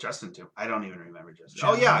 Justin too. I don't even remember Justin.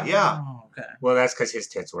 Oh yeah. Oh, okay. Well, that's because his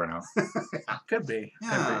tits weren't out. Could be.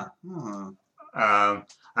 Yeah. Hmm. I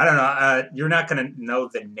don't know. You're not gonna know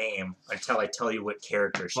the name until I tell you what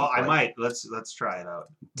character she Well, I played. might. Let's try it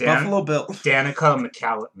out. Buffalo Bill. Danica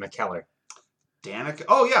McKellar. Danica.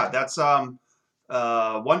 Oh yeah, that's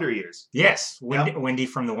Wonder Years. Yes, Wendy, Yep. Wendy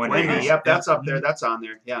from the Wonder Wendy. Years. Yep, that's up there. That's on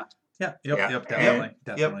there. Yeah. Yep. Yeah. Definitely.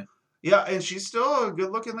 Definitely. Yeah, and she's still a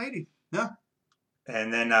good-looking lady. Yeah.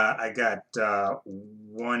 And then I got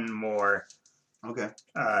one more Okay.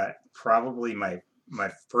 Probably my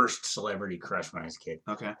first celebrity crush when I was a kid.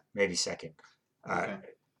 Okay. Maybe second. Okay.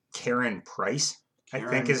 Karen Price, I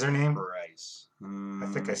think Karen is her name. Price. I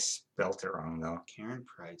think I spelt it wrong though. Karen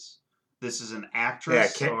Price. This is an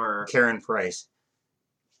actress or Karen Price.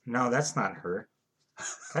 No, that's not her.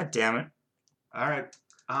 God damn it. all right.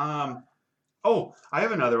 Oh, I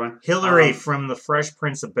have another one. Hillary from the Fresh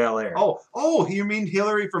Prince of Bel-Air. Oh, you mean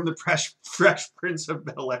Hillary from the Fresh Prince of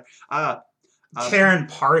Bel-Air? Karen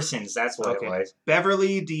Parsons, that's what okay. it was.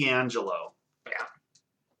 Beverly D'Angelo.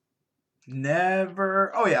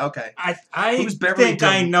 Never. Oh yeah, okay. I Who's Beverly think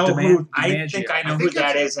I know who. I DiMaggio? think I know who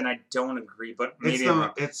that is, and I don't agree. But maybe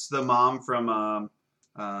It's the mom from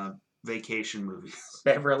Vacation movies.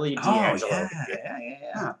 Beverly Oh D'Angelo.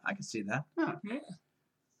 yeah. I can see that.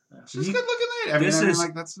 She's good looking lady. I mean,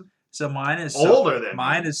 like that's So mine is older than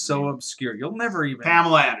mine me. is so obscure. You'll never even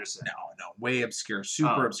Pamela Anderson. No, way obscure,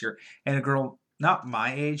 super obscure, and a girl not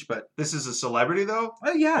my age, but This is a celebrity though,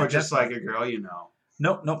 well, yeah, or just definitely. like a girl you know.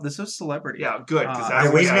 Nope. This is celebrity. Yeah, good. Because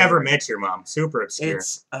Yeah, we've never met your mom. Super obscure.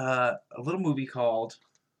 It's a little movie called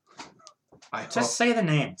Just say the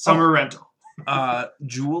name. Summer Rental.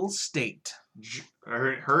 Jewel State.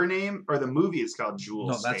 Her name or the movie is called Jewel.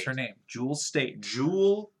 No, State. that's her name. Jewel State.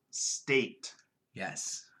 Jewel State.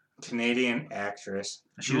 Yes. Canadian actress.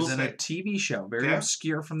 She was in a TV show, very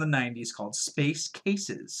obscure from the 90s called Space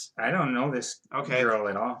Cases. I don't know this girl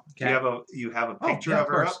at all. Okay. You have a picture of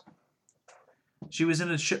her up? She was in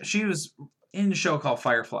a she was in a show called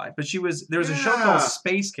Firefly, but there was a show called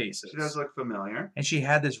Space Cases. She does look familiar. And she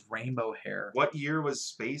had this rainbow hair. What year was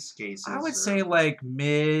Space Cases? I would say like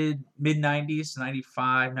mid 90s,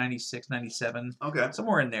 95, 96, 97. Okay.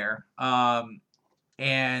 Somewhere in there.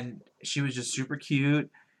 And she was just super cute,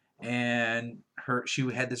 and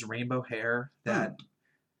she had this rainbow hair that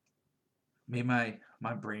made my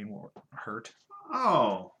brain hurt.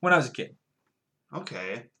 Oh. When I was a kid.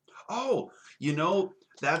 Okay. Oh,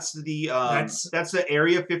 that's the that's the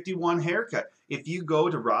Area 51 haircut. If you go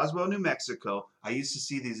to Roswell, New Mexico, I used to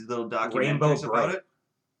see these little documentaries about it,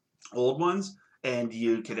 old ones, and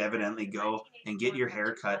you could evidently go and get your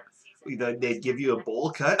hair cut. They'd give you a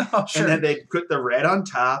bowl cut, and then they'd put the red on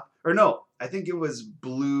top. Or no, I think it was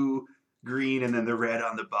blue, green, and then the red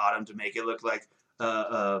on the bottom to make it look like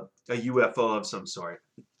a UFO of some sort.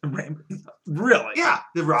 Really? Yeah.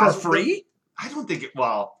 For free? I don't think it.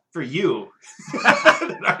 Well, for you,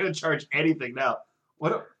 they're not going to charge anything now.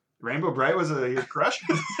 What? Rainbow Bright was your crush?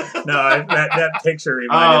 No, that picture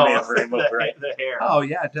reminded me of Rainbow Bright. The hair. Oh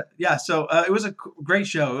yeah. So it was a great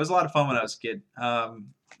show. It was a lot of fun when I was a kid.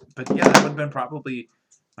 But yeah, that would have been probably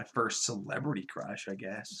my first celebrity crush, I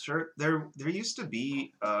guess. Sure. There used to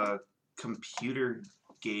be a computer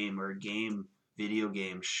game or video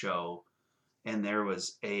game show, and there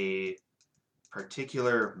was a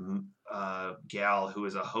particular gal who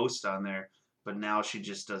was a host on there, but now she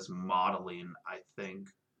just does modeling, I think.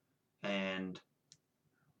 And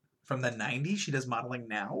from the 90s, she does modeling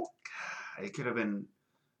now? It could have been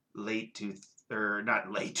late 2020. The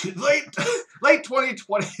late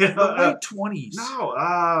 20s.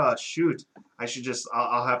 No, shoot. I should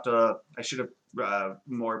have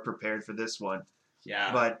more prepared for this one.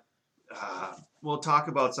 Yeah. But we'll talk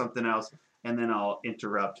about something else, and then I'll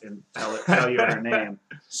interrupt and tell you her name.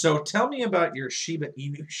 So tell me about your Shiba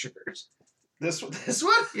Inu shirt. This one?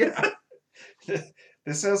 Yeah.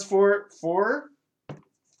 This has four.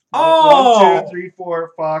 Oh! 1, 2, 3,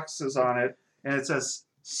 4 foxes on it, and it says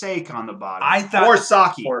 "sake" on the bottom. I thought or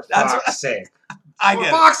 "sake." For That's fuck's sake. For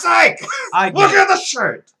fuck's sake! Look at the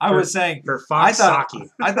shirt. I was saying for Fox Saki.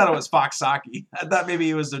 I thought it was Fox Saki. I thought maybe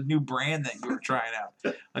it was a new brand that you were trying out.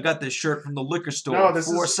 I got this shirt from the liquor store. No, this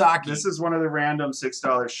is one of the random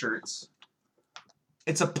 $6 shirts.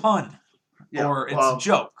 It's a pun, or it's a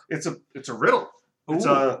joke. It's a riddle.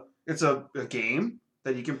 Ooh. It's a game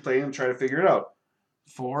that you can play and try to figure it out.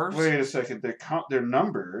 Wait a second. They're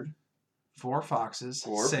numbered. 4 foxes.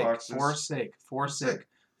 4 sick, foxes. 4 sick. 4 sick.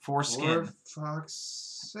 4 skin. 4 fox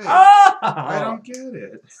sick. Oh! I don't get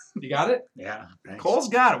it. You got it? Yeah. Thanks. Cole's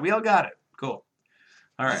got it. We all got it. Cool.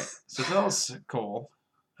 All right. So tell us, Cole.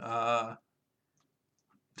 Go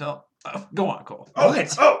on, Cole. Oh, here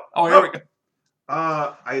we go.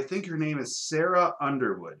 I think her name is Sarah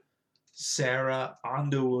Underwood. Sarah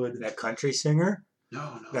Underwood. That country singer?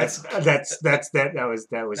 No.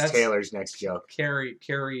 That was Taylor's next joke. Carrie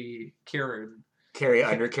Carry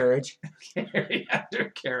undercarriage. Carrie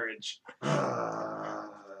undercarriage. So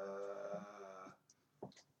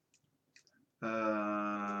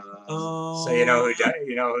you know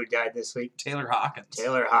who died this week? Taylor Hawkins.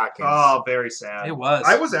 Oh, very sad. It was.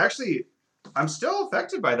 I was actually I'm still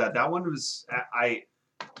affected by that. That one was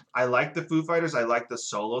I like the Foo Fighters. I like the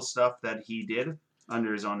solo stuff that he did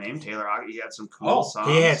under his own name, Taylor Hawkins. He had some cool songs.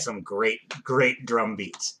 He had some great drum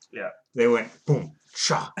beats. Yeah. They went boom,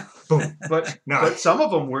 cha, boom. But some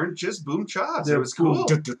of them weren't just boom chops. It was cool.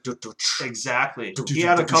 Exactly. He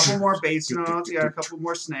had a couple more bass notes. He had a couple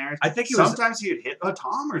more snares. I think sometimes he would hit a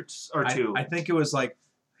tom or two. I think it was like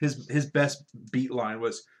his best beat line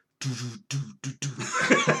was.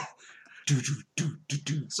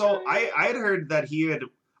 So I had heard that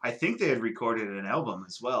I think they had recorded an album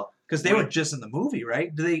as well. Because they were just in the movie,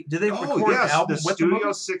 right? Did they record yes, an album the with Studio the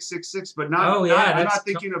movie? 666, but not. I'm not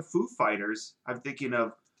thinking of Foo Fighters. I'm thinking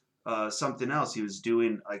of something else. He was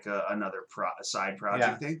doing like another side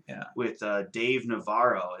project thing with Dave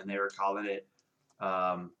Navarro, and they were calling it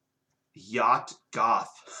Yacht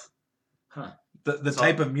Goth. Huh. The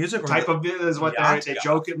type of music? Type of is what they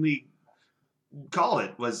jokingly call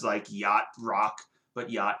it, was like yacht rock, but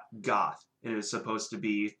yacht goth. And it was supposed to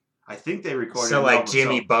be, I think they recorded so like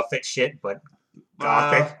Jimmy Buffett shit, but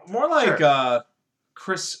gothic. More like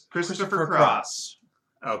Christopher Cross.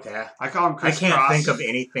 Okay. I call him Chris Cross. I can't think of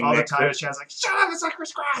anything. All the time it's like, shut up, it's like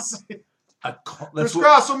Chris Cross. Chris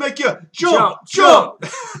Cross will make you jump.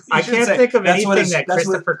 I can't think of anything that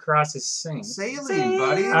Christopher Cross is singing. Sailing,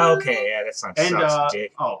 buddy. Okay, yeah, that's not sucks,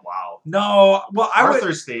 Dick. Oh, wow. No, well,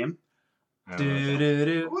 Arthur's theme.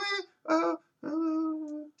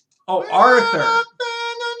 Oh, Arthur.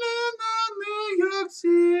 New York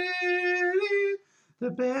City. The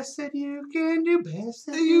best that you can do, best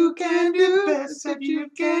that you can do, best that you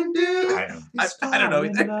can do. I don't know.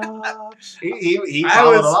 He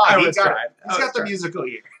followed along. He's got the musical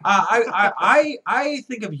ear. I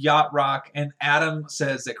think of yacht rock, and Adam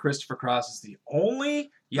says that Christopher Cross is the only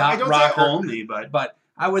yacht rocker. I don't say only, but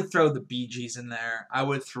I would throw the Bee Gees in there. I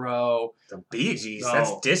would throw the Bee Gees. No.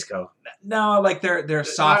 That's disco. No, like they're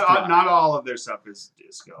soft rock. Not all of their stuff is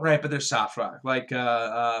disco. Right, but they're soft rock. Like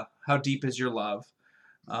How Deep Is Your Love?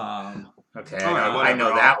 Okay, I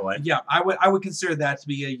know that one. Yeah, I would consider that to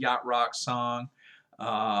be a yacht rock song.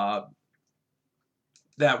 That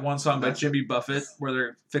one song by Jimmy Buffett where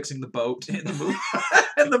they're fixing the boat in the movie.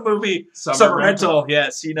 In the movie Summer Rental.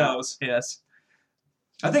 Yes, he knows. Yes.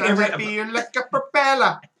 I think I feel like a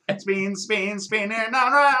propeller. Spinning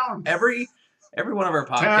around. Every one of our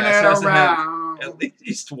podcasts has to have at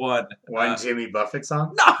least one Jimmy Buffett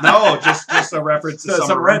song. No, just a reference to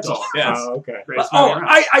Summer Rental. Yes. Oh, okay.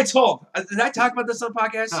 I told. Did I talk about this on the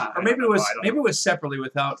podcast? Or maybe it was separately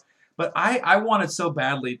without. But I wanted so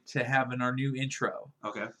badly to have in our new intro.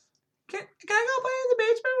 Okay. Can I go play in the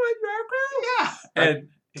basement with your crew? Yeah. And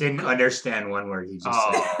didn't understand one word he just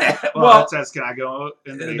said. Well, it says, "Can I go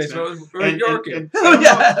in the basement with your crew?"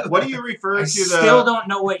 What do you refer to? Still don't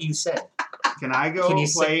know what you said. Can I go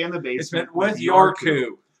play in the basement with your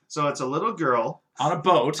crew? So it's a little girl on a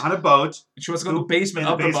boat. She wants to go to the basement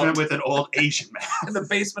of the boat with an old Asian man. In the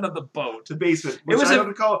basement of the boat. The basement. What do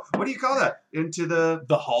you call that? Into the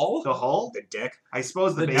hull? The hull? The deck? I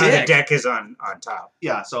suppose the basement. The deck is on top.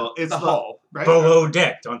 Yeah, so it's the hull. Right? Below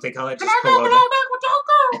deck. Don't they call it just below deck?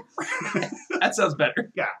 That sounds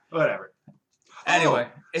better. Yeah, whatever. Anyway,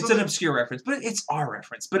 it's an obscure reference, but it's our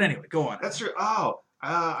reference. But anyway, go on. That's true.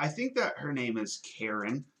 I think that her name is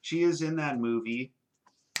Karen. She is in that movie.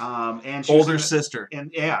 And she older sister.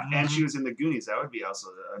 And and she was in the Goonies. That would be also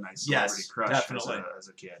a nice celebrity crush definitely. As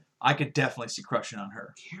a kid. I could definitely see crushing on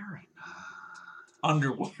her. Karen.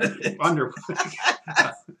 Underwood. Underwood.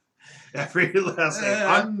 Every last name.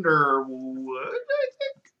 Underwood, I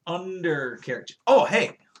think. Undercarriage. Oh,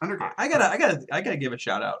 hey. Undercarriage. I gotta give a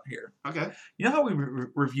shout out here. Okay. You know how we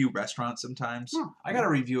review restaurants sometimes? I gotta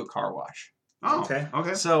review a car wash. Oh,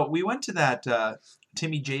 okay. So we went to that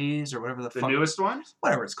Timmy J's or whatever the fuck. The newest one?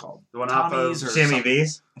 Whatever it's called. The one off of Jimmy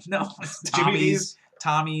V's? No, it's Jimmy V's.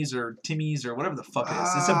 Tommy's or Timmy's or whatever the fuck it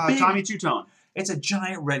is. It's a big Tommy Two-Tone. It's a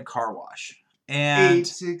giant red car wash. And 8,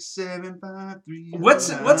 6, 7, 5, 3. What's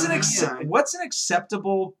an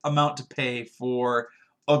acceptable amount to pay for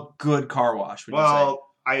a good car wash?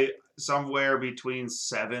 Somewhere between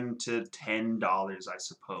 $7 to $10, I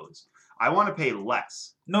suppose. I want to pay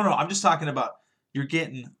less. No, I'm just talking about you're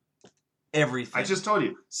getting everything. I just told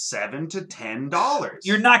you $7 to $10.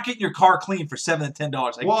 You're not getting your car clean for $7 to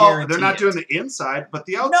 $10. Well, they're not doing the inside, but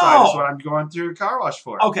the outside is what I'm going through a car wash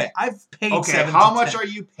for. Okay, I've paid. Okay, how much are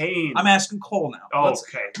you paying? I'm asking Cole now.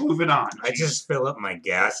 Okay, moving on. I just fill up my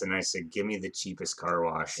gas and I said, "Give me the cheapest car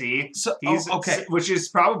wash." See, okay, which is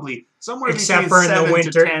probably somewhere except between for in the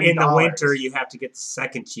winter. In the $7 to $10. winter, you have to get the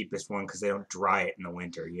second cheapest one because they don't dry it in the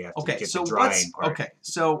winter. You have to get the drying part. Okay,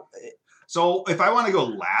 so if I want to go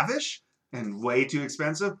lavish, and way too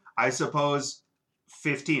expensive, I suppose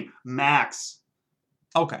 15 max.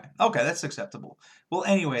 Okay, that's acceptable. Well,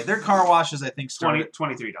 anyway, their car washes I think start at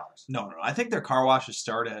 $23. No. I think their car washes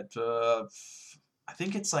start at I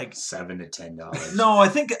think it's like $7 to $10. No, I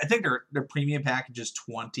think their premium package is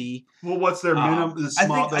 $20. Well, what's their minimum?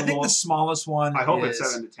 I think the smallest one. I hope is,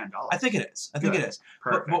 it's $7 to $10. I think it is. I think it is.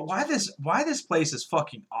 Perfect. But why this place is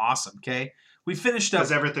fucking awesome? Okay, we finished up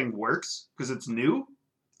because everything works because it's new.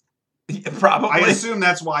 Probably. I assume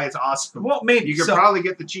that's why it's awesome. Well, maybe you could probably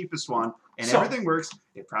get the cheapest one, and So- everything works.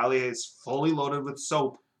 It probably is fully loaded with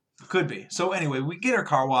soap. Could be. So anyway, we get our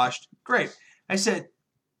car washed. Great. I said,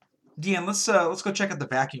 Deanne, let's go check out the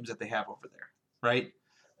vacuums that they have over there, right?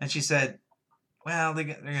 And she said, well, they're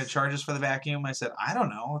gonna charge us for the vacuum. I said, I don't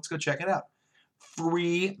know. Let's go check it out.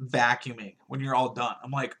 Free vacuuming when you're all done.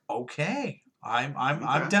 I'm like, okay,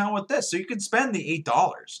 I'm down with this. So you can spend the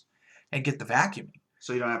 $8 and get the vacuuming.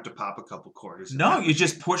 So you don't have to pop a couple quarters. No, you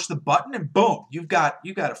just push the button and boom, you've got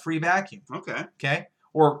a free vacuum. Okay.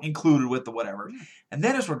 Or included with the whatever. And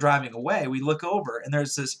then as we're driving away, we look over and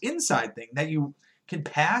there's this inside thing that you can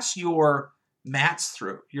pass your mats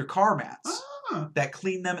through, your car mats, that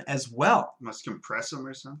clean them as well. Must compress them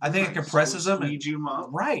or something. I think it compresses them. Squeegee them up.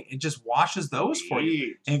 Right. It just washes those for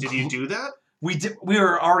you. Did you do that? We did. We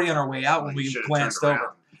were already on our way out when You we should've glanced turned over.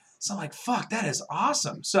 around. So I'm like, fuck, that is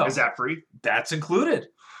awesome. So Is that free? That's included.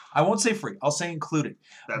 I won't say free. I'll say included.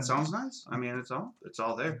 That sounds nice. I mean, it's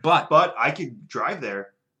all there. But I could drive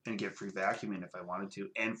there and get free vacuuming if I wanted to,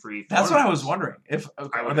 and free. That's what I was wondering. If I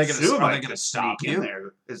are would they assume going I to could stop sneak you? in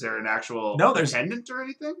there. Is there an actual No, there's attendant or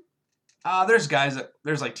anything? There's guys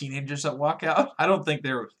there's like teenagers that walk out. I don't think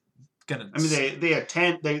they're gonna. I mean, they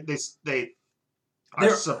attend. They are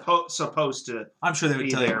supposed to. I'm sure they would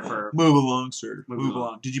be tell there you, for move along, sir. Move Move along.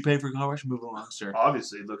 along. Did you pay for your car wash? Move along, sir.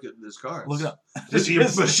 Obviously, look at this car. Look it up.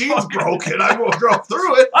 The machine's broken. I will drove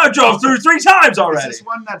through it. I drove through 3 times already. Is this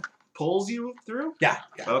one that pulls you through? Yeah.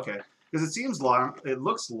 Okay. Because it seems long. It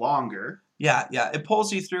looks longer. Yeah. It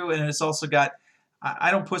pulls you through, and it's also got.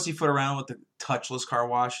 I don't pussyfoot around with the touchless car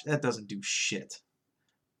wash. That doesn't do shit.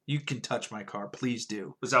 You can touch my car, please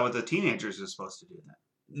do. Was that what the teenagers are supposed to do? Then?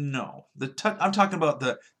 No, I'm talking about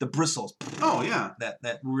the bristles. Oh yeah,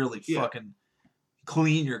 that really fucking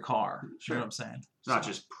clean your car. Sure. You know what I'm saying? It's not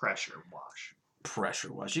just pressure wash.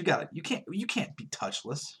 Pressure wash. You can't be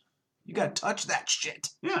touchless. You gotta touch that shit.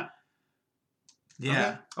 Yeah.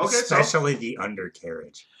 Yeah. Okay. Especially the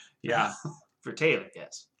undercarriage. Yeah. For Taylor,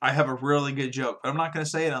 yes. I have a really good joke, but I'm not gonna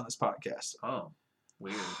say it on this podcast. Oh,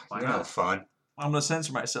 weird. Why You not? know, fun. I'm gonna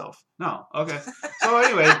censor myself. No. Okay. So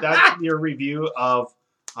anyway, that's your review of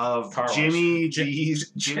Car wash. Jimmy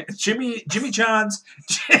G's Jimmy John's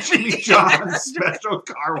Jimmy John's Special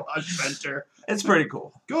Car Wash Center. It's pretty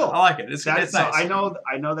cool. Cool. I like it. It's nice. So I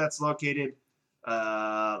know that's located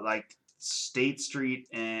like State Street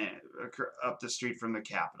and up the street from the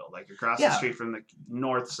Capitol, like across the street from the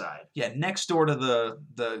north side. Yeah, next door to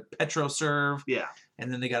the PetroServe. Yeah. And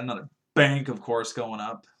then they got another bank, of course, going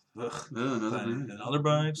up. Ugh. Another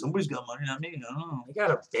bank. Somebody's got money, not me. I don't know. They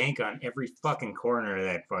got a bank on every fucking corner of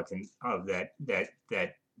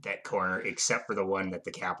that corner, except for the one that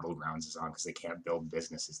the Capitol grounds is on, because they can't build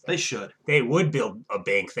businesses there. They should. They would build a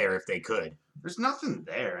bank there if they could. There's nothing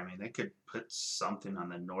there. I mean, they could put something on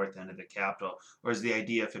the north end of the Capitol. Or is the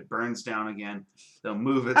idea if it burns down again, they'll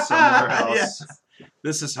move it somewhere else? Yes.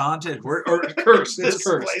 This is haunted. Or cursed. It's This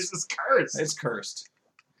cursed. place is cursed. It's cursed.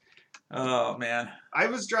 Oh, man. I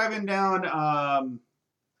was driving down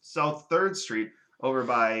South 3rd Street over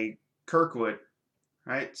by Kirkwood,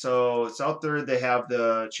 right? So South 3rd, they have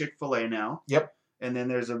the Chick-fil-A now. Yep. And then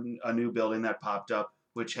there's a new building that popped up,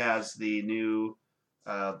 which has the new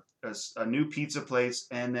a new pizza place,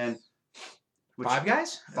 and then Five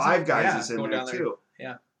Guys? Five Guys Yeah, is in going there down there. too.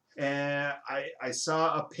 Yeah. And I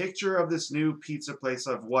saw a picture of this new pizza place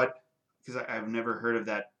of what, because I've never heard of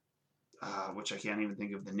that, which I can't even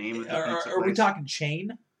think of the name of the pizza place. Are we talking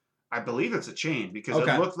chain? I believe it's a chain because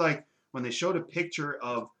Okay. it looked like when they showed a picture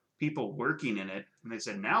of people working in it and they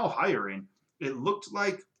said now hiring, it looked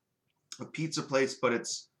like a pizza place, but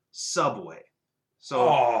it's Subway.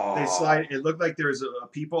 So they slide. It looked like there's a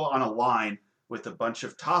people on a line with a bunch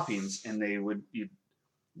of toppings, and you'd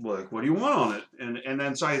like, what do you want on it? And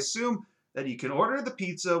then so I assume that you can order the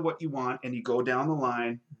pizza what you want, and you go down the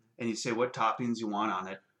line and you say what toppings you want on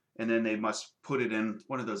it, and then they must put it in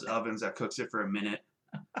one of those ovens that cooks it for a minute,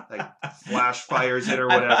 like flash fires it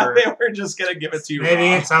or I thought whatever. they were just gonna give it to you. Maybe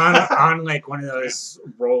raw. it's on like one of those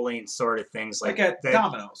rolling sort of things, like at that-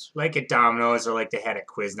 Domino's. like at Domino's, or like they had at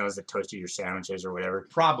Quiznos that toasted your sandwiches or whatever.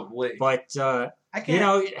 Probably. But I can't. you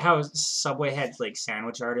know how Subway had like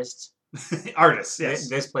sandwich artists? Artists, yes.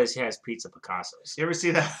 This place has pizza Picassos. You ever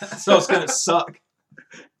see that? So it's gonna suck.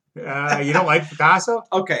 You don't like Picasso?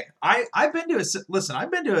 Okay, I've been to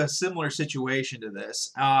a similar situation to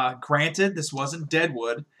this. Granted, this wasn't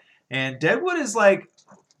Deadwood, and Deadwood is like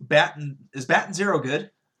batting zero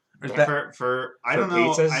good? Or is I don't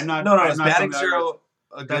know. pizzas? I'm not. no, I'm is not batting familiar zero with-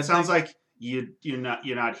 a good That sounds thing? like you're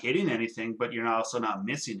not hitting anything, but you're also not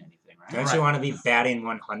missing anything, right? Don't you want to be batting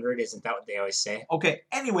 100? Isn't that what they always say? Okay,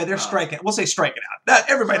 anyway, they're striking. We'll say striking out. That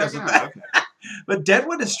everybody knows what that. Okay. But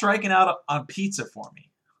Deadwood is striking out on pizza for me.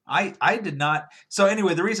 I did not. So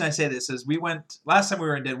anyway, the reason I say this is we went last time we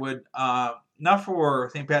were in Deadwood, not for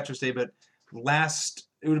St. Patrick's Day, but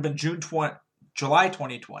it would have been July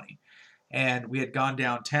 2020, and we had gone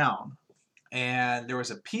downtown, and there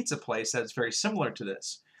was a pizza place that's very similar to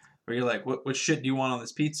this, where you're like, what shit do you want on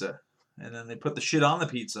this pizza? And then they put the shit on the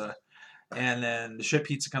pizza, and then the shit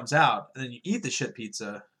pizza comes out, and then you eat the shit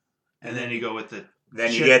pizza, And then you go with the.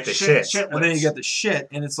 Then you get the shit. and then you get the shit,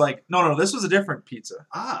 and it's like, no, this was a different pizza.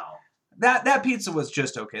 Oh. That pizza was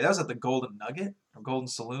just okay. That was at the Golden Nugget or Golden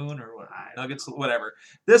Saloon or what, Nuggets, whatever.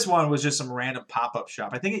 This one was just some random pop-up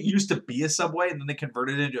shop. I think it used to be a Subway, and then they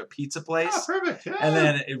converted it into a pizza place. Oh, perfect. Yeah. And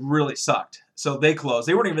then it really sucked. So they closed.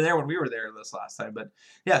 They weren't even there when we were there this last time. But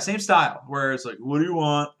yeah, same style. Where it's like, what do you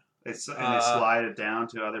want? And they slide it down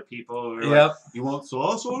to other people. Who are Yep. Like, you want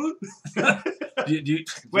sauce on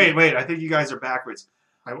it? Wait. Wait. I think you guys are backwards.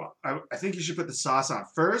 I think you should put the sauce on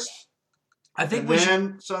first. I think and we should.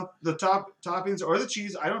 then the toppings or the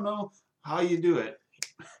cheese. I don't know how you do it.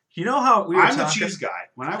 You know how we were I'm the talking? cheese guy.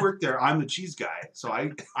 When I worked there, I'm the cheese guy. So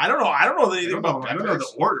I I don't know anything about don't know the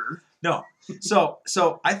peppers. order. No. So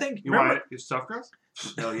I think You remember, want it? Stuffed crust?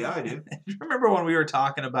 Hell yeah, I do. remember when we were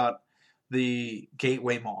talking about the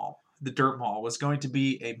Gateway Mall, the Dirt Mall was going to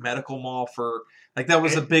be a medical mall for like that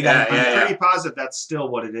was a big idea. I'm pretty positive that's still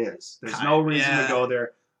what it is. There's no reason to go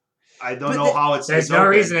there. I don't know how it's. There's it's no open.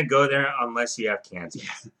 reason to go there unless you have cancer.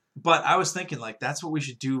 But I was thinking like that's what we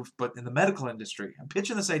should do, but in the medical industry. I'm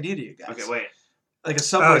pitching this idea to you guys. Okay, wait. Like a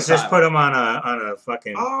Subway Oh, just style. put them on a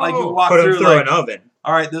fucking. Like you walk put them through, through like, an oven.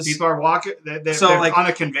 All right, this People are walking. They're like on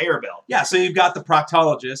a conveyor belt. Yeah, so you've got the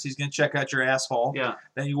proctologist. He's going to check out your asshole. Yeah.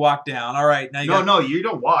 Then you walk down. All right, now you No, you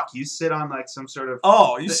don't walk. You sit on like some sort of.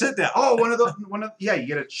 Oh, you sit down. Oh, you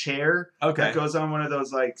get a chair. Okay. That goes on one of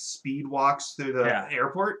those like speed walks through the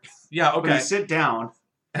airport. Yeah. When Okay. you sit down,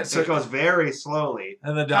 So it goes very slowly.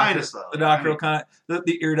 And the kind doctor, of slowly. the doctor will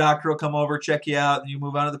the ear doctor will come over, check you out, and you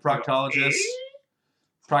move on to the proctologist.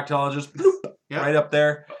 Proctologist, bloop, right up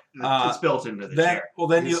there. It's built into the then, chair. Well,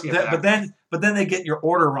 then You you, see it then, but then they get your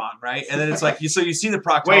order wrong, right? And then it's like you see the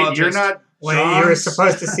proctologist. Wait, you're not. Wait, you were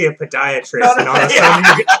supposed to see a podiatrist, No, and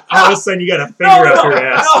all of a sudden you got a finger up your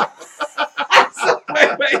ass.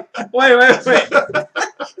 Wait.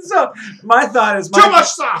 So my thought is Too much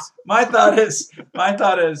sauce. My thought is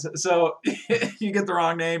so you get the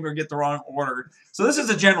wrong name or get the wrong order. So this is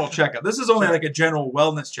a general checkup. This is only like a general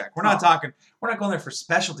wellness check. We're not going there for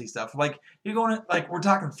specialty stuff. Like you're going to, like we're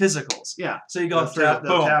talking physicals. Yeah. So you go through they'll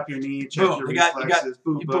boom. tap your knee, check Boom. your You got reflexes,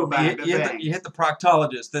 boom, bang, you bang. hit the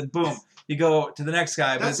proctologist, then boom. You go to the next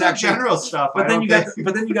guy, but That's it's actually general stuff. But then you got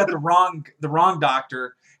the wrong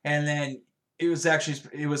doctor, and then it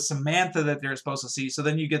was Samantha that they're supposed to see. So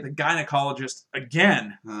then you get the gynecologist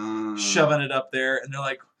again, shoving it up there, and they're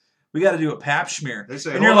like, "We got to do a pap smear." They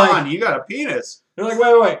say, and "Hold on, you got a penis." They're like,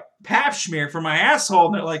 "Wait, pap smear for my asshole,"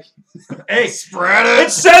 and they're like, "Hey, spread it.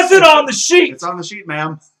 It says it on the sheet. It's on the sheet,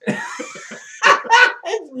 ma'am."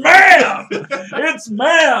 It's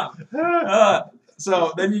ma'am.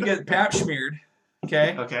 So then you get pap smeared,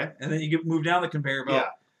 okay? Okay. And then you move down the conveyor belt. Yeah.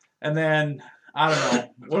 And then I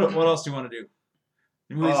don't know what else do you want to do?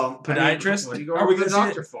 Podiatrist? What do you go Are we to the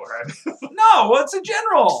gonna see doctor for? No, what's a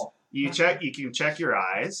general? You can check your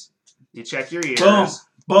eyes. You check your ears. Boom.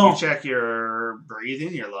 Boom. You check your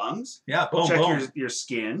breathing, your lungs. Yeah. Boom. Check boom. your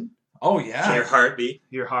skin. Oh yeah. Your heartbeat.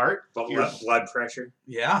 Your heart. Your blood pressure.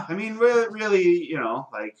 Yeah. I mean, really,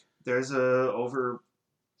 like there's a over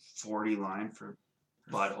 40 line for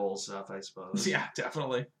butthole stuff, I suppose. Yeah,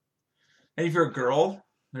 definitely. And if you're a girl,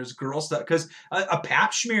 there's girl stuff because a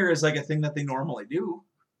pap smear is like a thing that they normally do.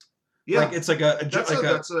 Yeah, like it's like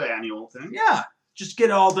that's an annual thing. Yeah, just get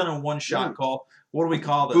it all done in one shot. Call what do we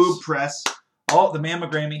call this? Boob press. Oh, the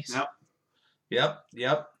mammogrammies. Yep.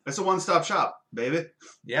 It's a one-stop shop, baby.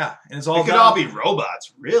 Yeah, and it's all. It could all be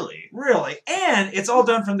robots, really. Really, and it's all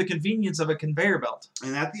done from the convenience of a conveyor belt.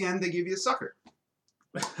 And at the end, they give you a sucker.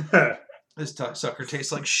 This sucker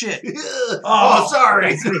tastes like shit. Oh,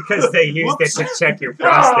 sorry. It's because they used it to check your Oh,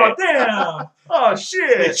 prostate. damn. Oh, They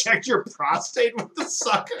shit. checked your prostate with the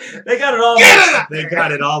sucker. They got it all They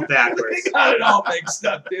got it all backwards. They got it all mixed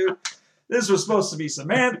up, dude. This was supposed to be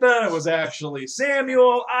Samantha. It was actually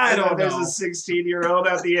Samuel. I don't There's know. a 16-year-old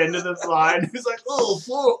at the end of the line who's like,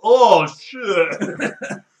 oh shit.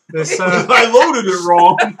 This, I loaded it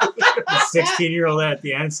wrong. the 16-year-old at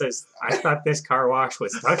the end says, I thought this car wash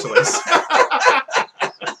was touchless.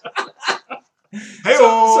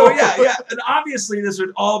 So yeah, and obviously this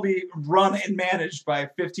would all be run and managed by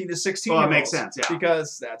 15 to 16 Well, it year olds. makes sense, yeah.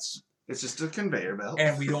 Because that's, It's just a conveyor belt.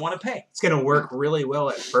 and we don't want to pay. It's going to work really well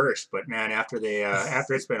at first, but man, after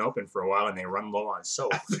after it's been open for a while and they run low on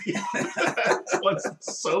soap, Once the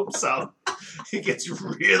soap's out, it gets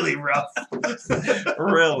really rough.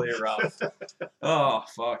 Really rough. Oh,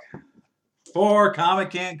 fuck. For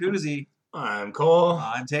Comic Can Koozie, I'm Cole.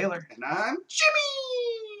 I'm Taylor. And I'm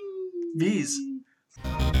Jimmy. Bees.